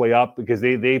find its way up, because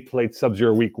they played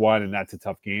Sub-Zero week 1, and that's a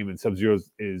tough game. And Sub-Zero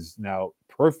is now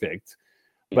perfect.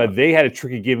 But they had a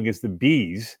tricky game against the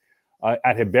Bees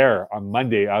at Hebert on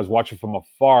Monday. I was watching from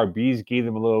afar. Bees gave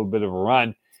them a little bit of a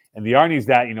run. And the irony is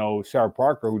that, Sarah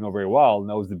Parker, who know very well,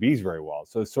 knows the Bees very well.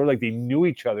 So it's sort of like they knew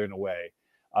each other in a way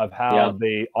of how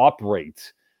they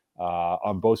operate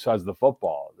on both sides of the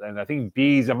football. And I think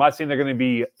Bees, I'm not saying they're going to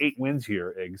be 8 wins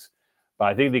here, Iggs, but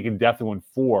I think they can definitely win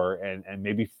 4 and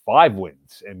maybe 5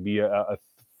 wins and be a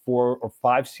 4 or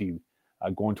 5 seed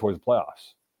going towards the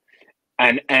playoffs.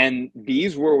 And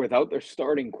Bees were without their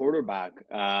starting quarterback,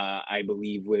 I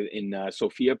believe, in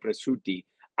Sofia Presutti.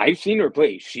 I've seen her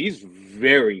play. She's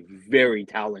very, very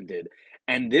talented.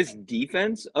 And this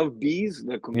defense of Bees,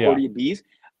 the Concordia Bees,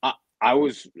 I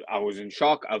was in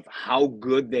shock of how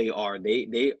good they are.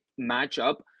 They match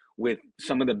up with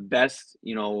some of the best,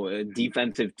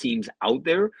 defensive teams out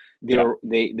there.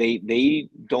 They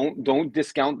don't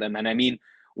discount them. And I mean,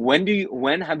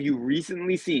 when have you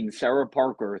recently seen Sarah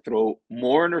Parker throw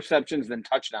more interceptions than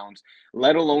touchdowns,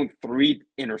 let alone 3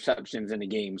 interceptions in a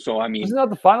game? So I mean, isn't that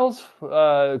the finals,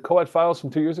 co-ed finals from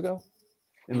 2 years ago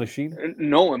in Lachine?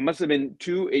 No, it must have been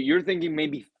 2. You're thinking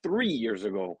maybe 3 years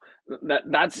ago.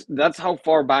 That's how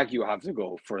far back you have to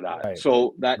go for that. Right.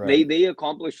 So that they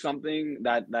accomplished something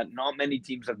that not many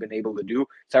teams have been able to do.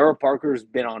 Sarah Parker's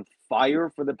been on fire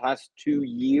for the past 2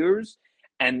 years.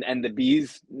 And the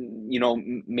Bees,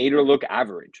 made her look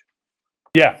average.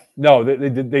 Yeah, no,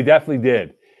 they definitely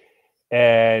did.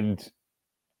 And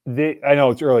I know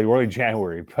it's early, we're only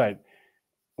January, but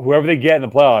whoever they get in the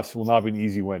playoffs will not be an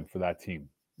easy win for that team.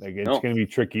 Like, it's going to be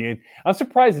tricky. And I'm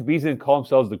surprised the Bees didn't call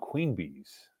themselves the Queen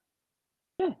Bees.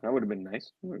 Yeah, that would have been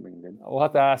nice. That would have been good. We'll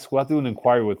have to ask. We'll have to do an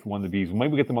inquiry with one of the Bees. Maybe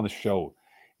we'll get them on the show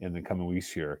in the coming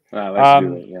weeks here. Let's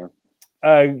do it,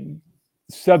 yeah.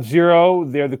 Sub-Zero,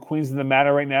 they're the queens of the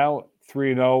matter right now,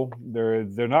 3-0.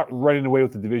 They're not running away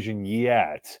with the division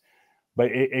yet, but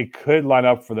it could line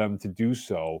up for them to do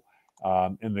so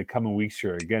in the coming weeks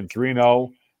here. Again,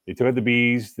 3-0. They took out the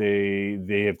Bees.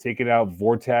 They have taken out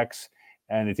Vortex,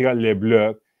 and they took out Les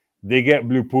Bleus. They get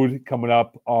Blue Pood coming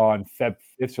up on Feb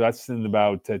 5th, so that's in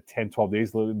about 10, 12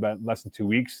 days, a little bit less than 2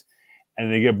 weeks.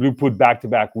 And they get Blue Pood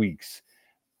back-to-back weeks.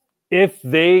 If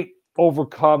they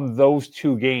overcome those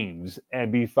 2 games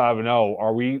and be 5-0,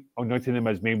 are we anointing them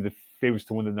as maybe the favorites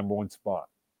to win the number 1 spot?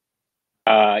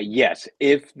 Yes,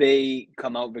 if they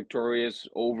come out victorious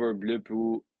over Bleu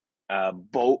Pou,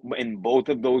 both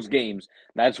of those games,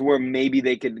 that's where maybe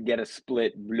they could get a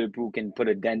split. Bleu Pou can put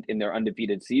a dent in their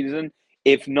undefeated season.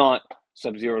 If not,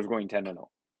 Sub-Zero is going 10-0.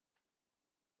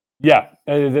 Yeah,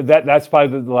 that's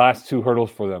probably the last 2 hurdles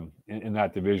for them in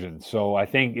that division. So I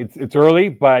think it's early,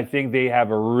 but I think they have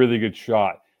a really good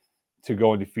shot to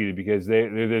go undefeated because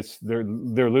they're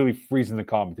literally freezing the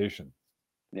competition.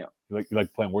 Yeah, you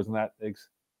like playing words on that, Iggs?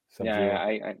 Yeah,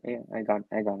 I got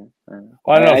it. Well,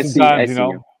 I know I see sometimes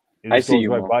you. it I just see goes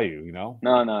you, right Mo. by you. No.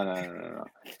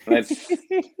 Let's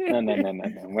no.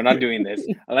 We're not doing this.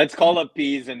 Let's call up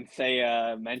Pease and say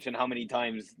mention how many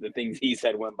times the things he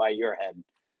said went by your head.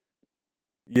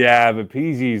 Yeah, but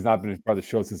PZ's not been part of the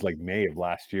show since like May of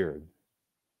last year.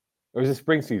 Or is it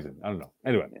spring season? I don't know.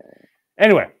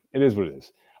 Anyway, it is what it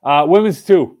is. Women's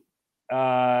 2.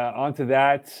 Onto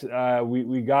that.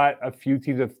 We got a few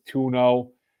teams of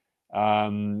 2-0.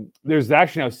 There's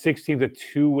actually now 6 teams at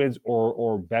 2 wins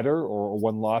or better, or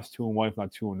 1 loss, 2-1, if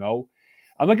not 2-0.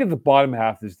 I'm looking at the bottom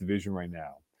half of this division right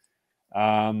now.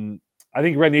 I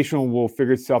think Red Nation will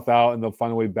figure itself out and they'll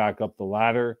find a way back up the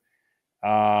ladder.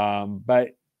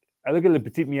 But I look at the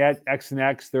Petit Miette, X and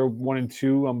X. They're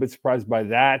 1-2. I'm a bit surprised by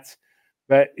that.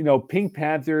 But Pink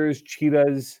Panthers,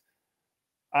 Cheetahs.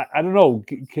 I don't know.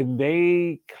 Can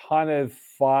they kind of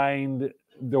find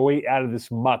their way out of this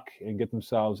muck and get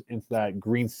themselves into that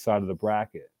green side of the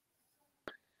bracket?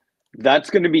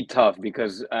 That's going to be tough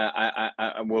because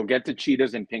I will get to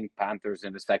Cheetahs and Pink Panthers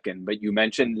in a second. But you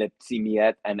mentioned Le Petit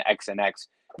Miette and X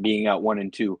being at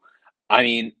 1-2. I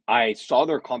mean, I saw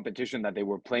their competition that they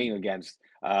were playing against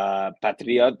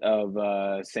Patriote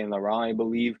of Saint Laurent, I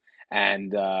believe,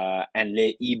 and Le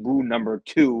Ibu number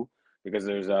 2, because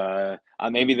there's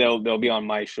maybe they'll be on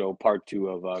my show, part 2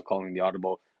 of Calling the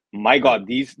Audible. My God,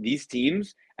 these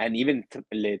teams and even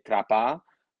Les Trapas,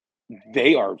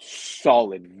 they are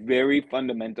solid, very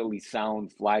fundamentally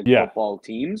sound flag football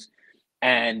teams,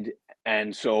 and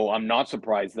so I'm not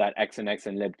surprised that X and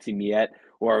Le Petit Miette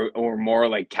or more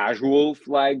like casual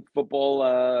flag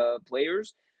football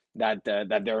players that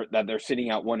they're sitting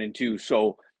at 1-2.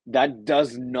 So that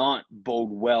does not bode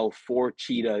well for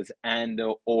Cheetahs and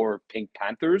or Pink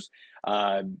Panthers,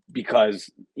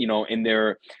 because in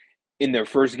their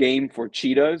first game for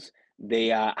Cheetahs, they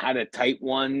had a tight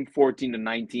one,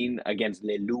 14-19 against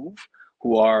Les Louvres,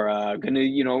 who are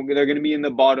they're gonna be in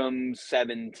the bottom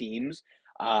 7 teams,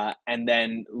 and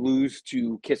then lose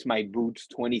to Kiss My Boots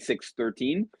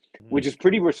 26-13, which is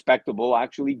pretty respectable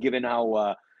actually, given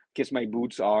how Kiss My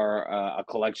Boots are a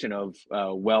collection of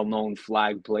well-known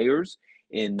flag players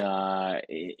in the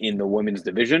women's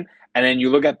division. And then you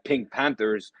look at Pink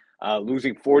Panthers,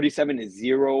 losing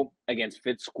 47-0 against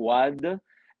Fit Squad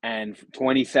and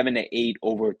 27-8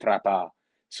 over Trapa.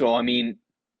 So I mean,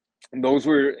 those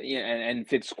were and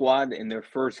Fit Squad in their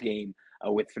first game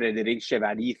with Frédéric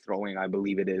Chevalier throwing, I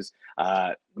believe it is.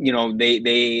 They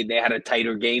had a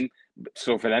tighter game.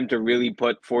 So for them to really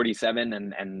put 47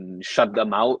 and shut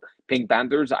them out, Pink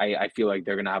Panthers, I feel like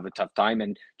they're gonna have a tough time.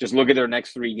 And just look at their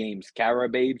next 3 games: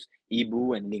 Carababes,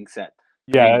 Ibu, and Linkset.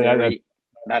 Yeah,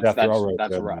 that's right,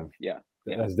 rough. Man. Yeah,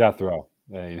 that's death row.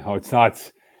 It's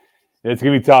not. It's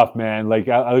gonna be tough, man. Like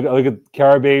I look at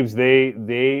Carababes,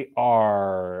 they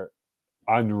are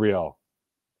unreal.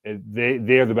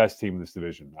 They are the best team in this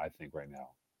division, I think, right now.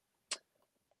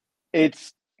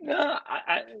 It's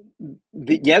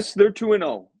yes, they're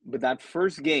 2-0, but that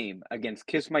first game against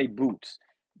Kiss My Boots,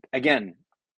 again,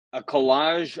 a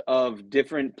collage of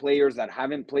different players that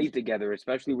haven't played together,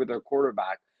 especially with their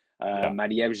quarterback,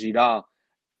 Marie-Ève Girard.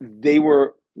 They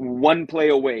were 1 play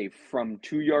away from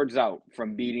 2 yards out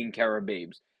from beating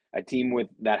Carababes, a team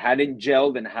that hadn't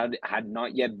gelled and had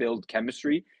not yet built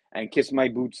chemistry. And Kiss My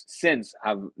Boots since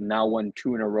have now won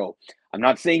 2 in a row. I'm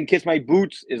not saying Kiss My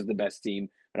Boots is the best team,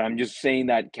 but I'm just saying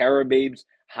that Carababes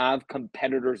have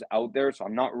competitors out there. So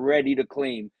I'm not ready to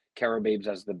claim Carababes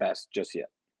as the best just yet.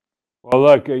 Well,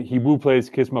 look, Hibu plays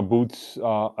Kiss My Boots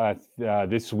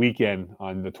this weekend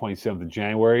on the 27th of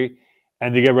January,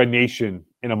 and they get Red Nation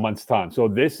in a month's time. So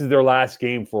this is their last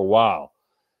game for a while.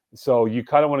 So you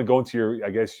kind of want to go into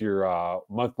your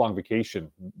month-long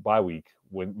vacation bye week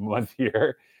month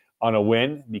here on a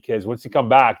win, because once you come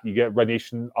back, you get Red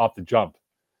Nation off the jump.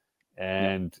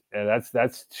 And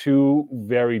that's 2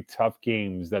 very tough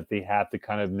games that they have to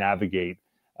kind of navigate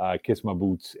Kiss My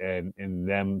Boots and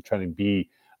them trying to be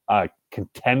a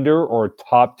contender or a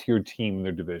top tier team in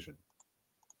their division.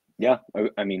 Yeah,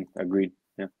 I mean, agreed.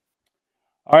 Yeah.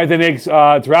 All right, then, Iggs,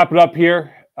 to wrap it up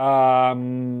here, a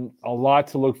lot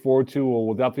to look forward to.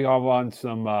 We'll definitely have on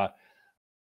some.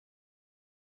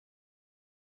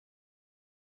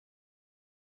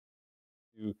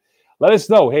 Let us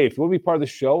know. Hey, if you want to be part of the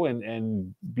show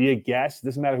and be a guest,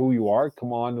 doesn't matter who you are.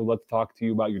 Come on, we'd love to talk to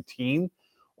you about your team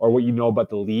or what you know about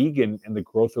the league and the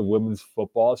growth of women's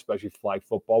football, especially flag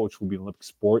football, which will be an Olympic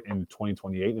sport in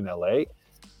 2028 in LA.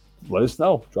 Let us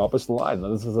know. Drop us a line.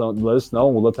 Let us know.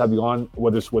 We'll love to have you on,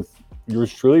 whether it's with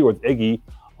yours truly or with Iggy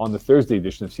on the Thursday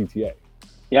edition of CTA.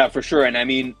 Yeah, for sure. And I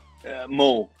mean,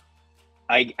 Mo,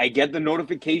 I get the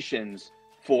notifications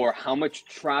for how much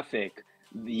traffic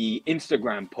the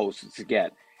Instagram posts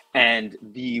get, and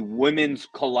the women's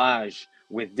collage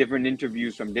with different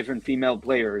interviews from different female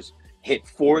players hit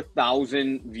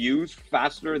 4,000 views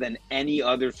faster than any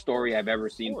other story I've ever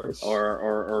seen,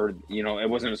 or you know, it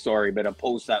wasn't a story, but a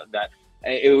post that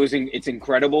it's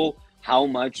incredible how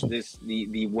much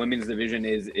the women's division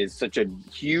is such a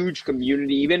huge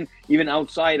community, even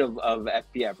outside of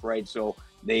FPF, right? So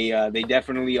they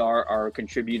definitely are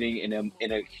contributing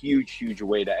in a huge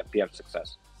way to FPF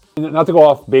success. Not to go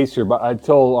off base here, but I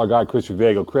told our guy Chris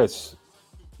Vega, Chris,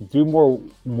 do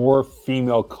more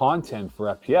female content for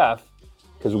FPF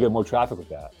because we'll get more traffic with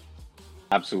that.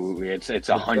 Absolutely, it's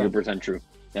 100% true.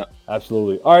 Yeah,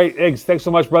 absolutely. All right, Iggs, thanks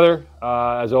so much, brother.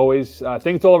 As always,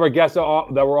 thanks to all of our guests that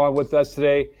were on with us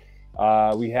today.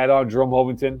 We had on Jerome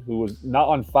Hovington, who was not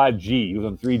on 5G, he was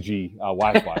on 3G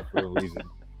Wi-Fi for a reason.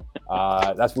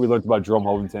 That's what we learned about Jerome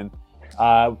Hovington.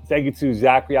 Thank you to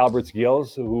Zachary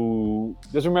Alberts-Gills, who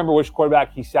doesn't remember which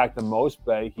quarterback he sacked the most,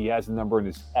 but he has the number in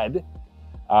his head.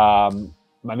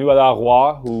 Manuel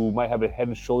Arroy, who might have a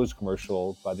Head & Shoulders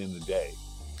commercial by the end of the day.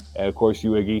 And, of course,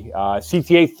 you, Iggy.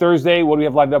 CTA Thursday, what do we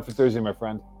have lined up for Thursday, my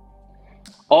friend?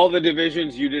 All the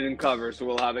divisions you didn't cover. So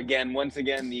we'll have, once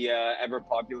again, the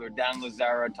ever-popular Dan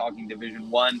Lazara talking Division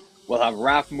 1. We'll have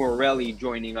Raf Morelli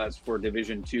joining us for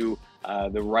Division 2,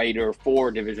 the writer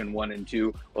for Division 1 and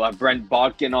 2. We'll have Brent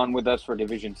Bodkin on with us for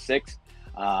Division 6.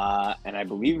 And I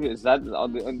believe, is that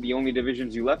the only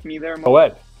divisions you left me there,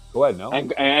 Mo? Co-ed, no?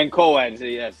 And co-ed,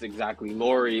 yes, exactly.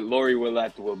 Lori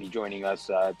Willette will be joining us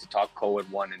to talk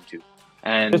co-ed 1 and 2.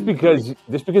 And just because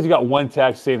you got one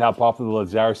text saying how popular the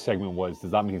Lazar segment was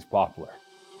does not mean he's popular.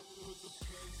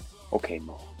 Okay,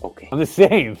 Mo. Okay. I'm just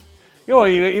saying. You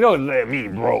know, me,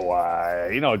 bro.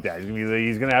 You know that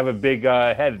he's gonna have a big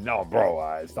head. No,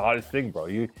 bro. It's the hottest thing, bro.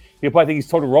 You probably think he's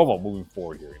Tony Romo moving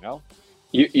forward here. You know.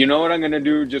 You know what I'm gonna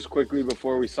do just quickly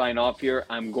before we sign off here.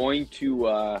 I'm going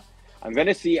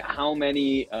to see how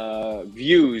many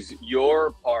views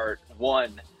your part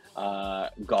 1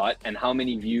 got and how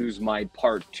many views my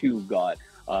part 2 got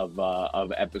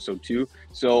of episode 2.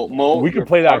 So Mo, we can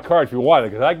play that card if you want,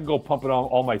 because I can go pump it on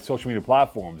all my social media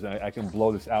platforms and I can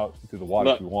blow this out to the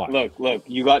water if you want. Look,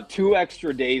 you got 2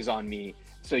 extra days on me,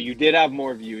 so you did have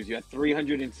more views. You had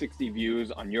 360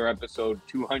 views on your episode,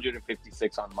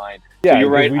 256 on mine. Yeah, so you're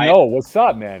right. We know what's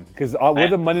up, man, because we're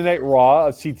the Monday Night Raw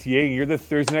of CTA and you're the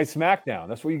Thursday Night SmackDown.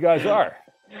 That's what you guys are.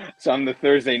 So I'm the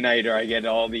Thursday nighter. I get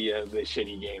all the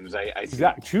shitty games. I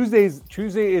exactly.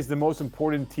 Tuesday is the most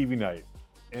important TV night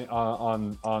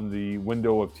on the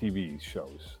window of TV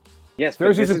shows. Yes,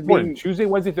 Thursday's important. Tuesday,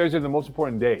 Wednesday, Thursday are the most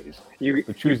important days. You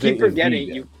keep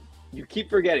forgetting. You keep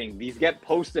forgetting. These get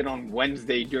posted on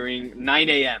Wednesday during 9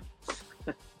 a.m.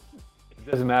 It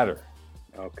doesn't matter.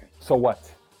 Okay. So what?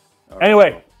 Right.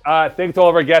 Anyway, thanks to all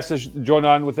of our guests that joined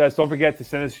on with us. Don't forget to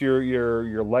send us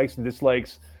your likes and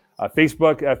dislikes.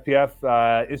 Facebook, FPF,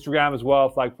 Instagram as well,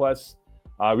 Flag Plus.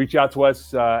 Reach out to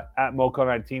us at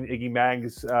Moco19, Iggy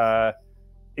Mags.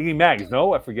 Iggy Mags,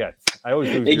 no? I forget. I always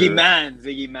lose Iggy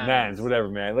Mans, whatever,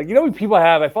 man. Like, you know what people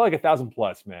have? I felt like 1,000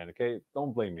 plus, man. Okay?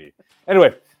 Don't blame me.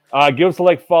 Anyway, give us a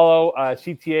like, follow.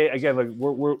 CTA, again, like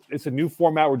we're it's a new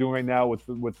format we're doing right now with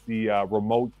the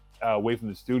remote away from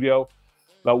the studio.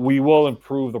 But we will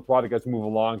improve the product as we move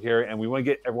along here, and we want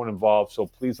to get everyone involved. So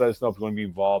please let us know if you want to be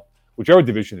involved, whichever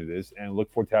division it is, and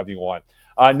look forward to having you on.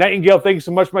 Nightingale, thank you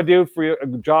so much, my dude, for your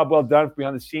job well done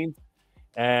behind the scenes.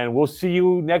 And we'll see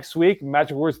you next week.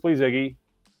 Magic words, please, Iggy.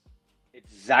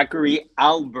 It's Zachary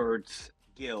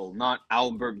Alberts-Gill, not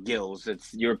Albert Gills.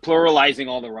 You're pluralizing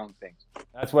all the wrong things.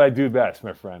 That's what I do best,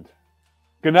 my friend.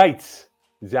 Good night,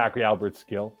 Zachary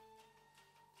Alberts-Gill.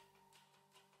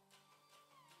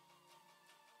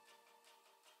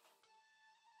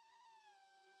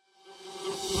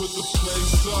 Put the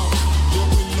place up.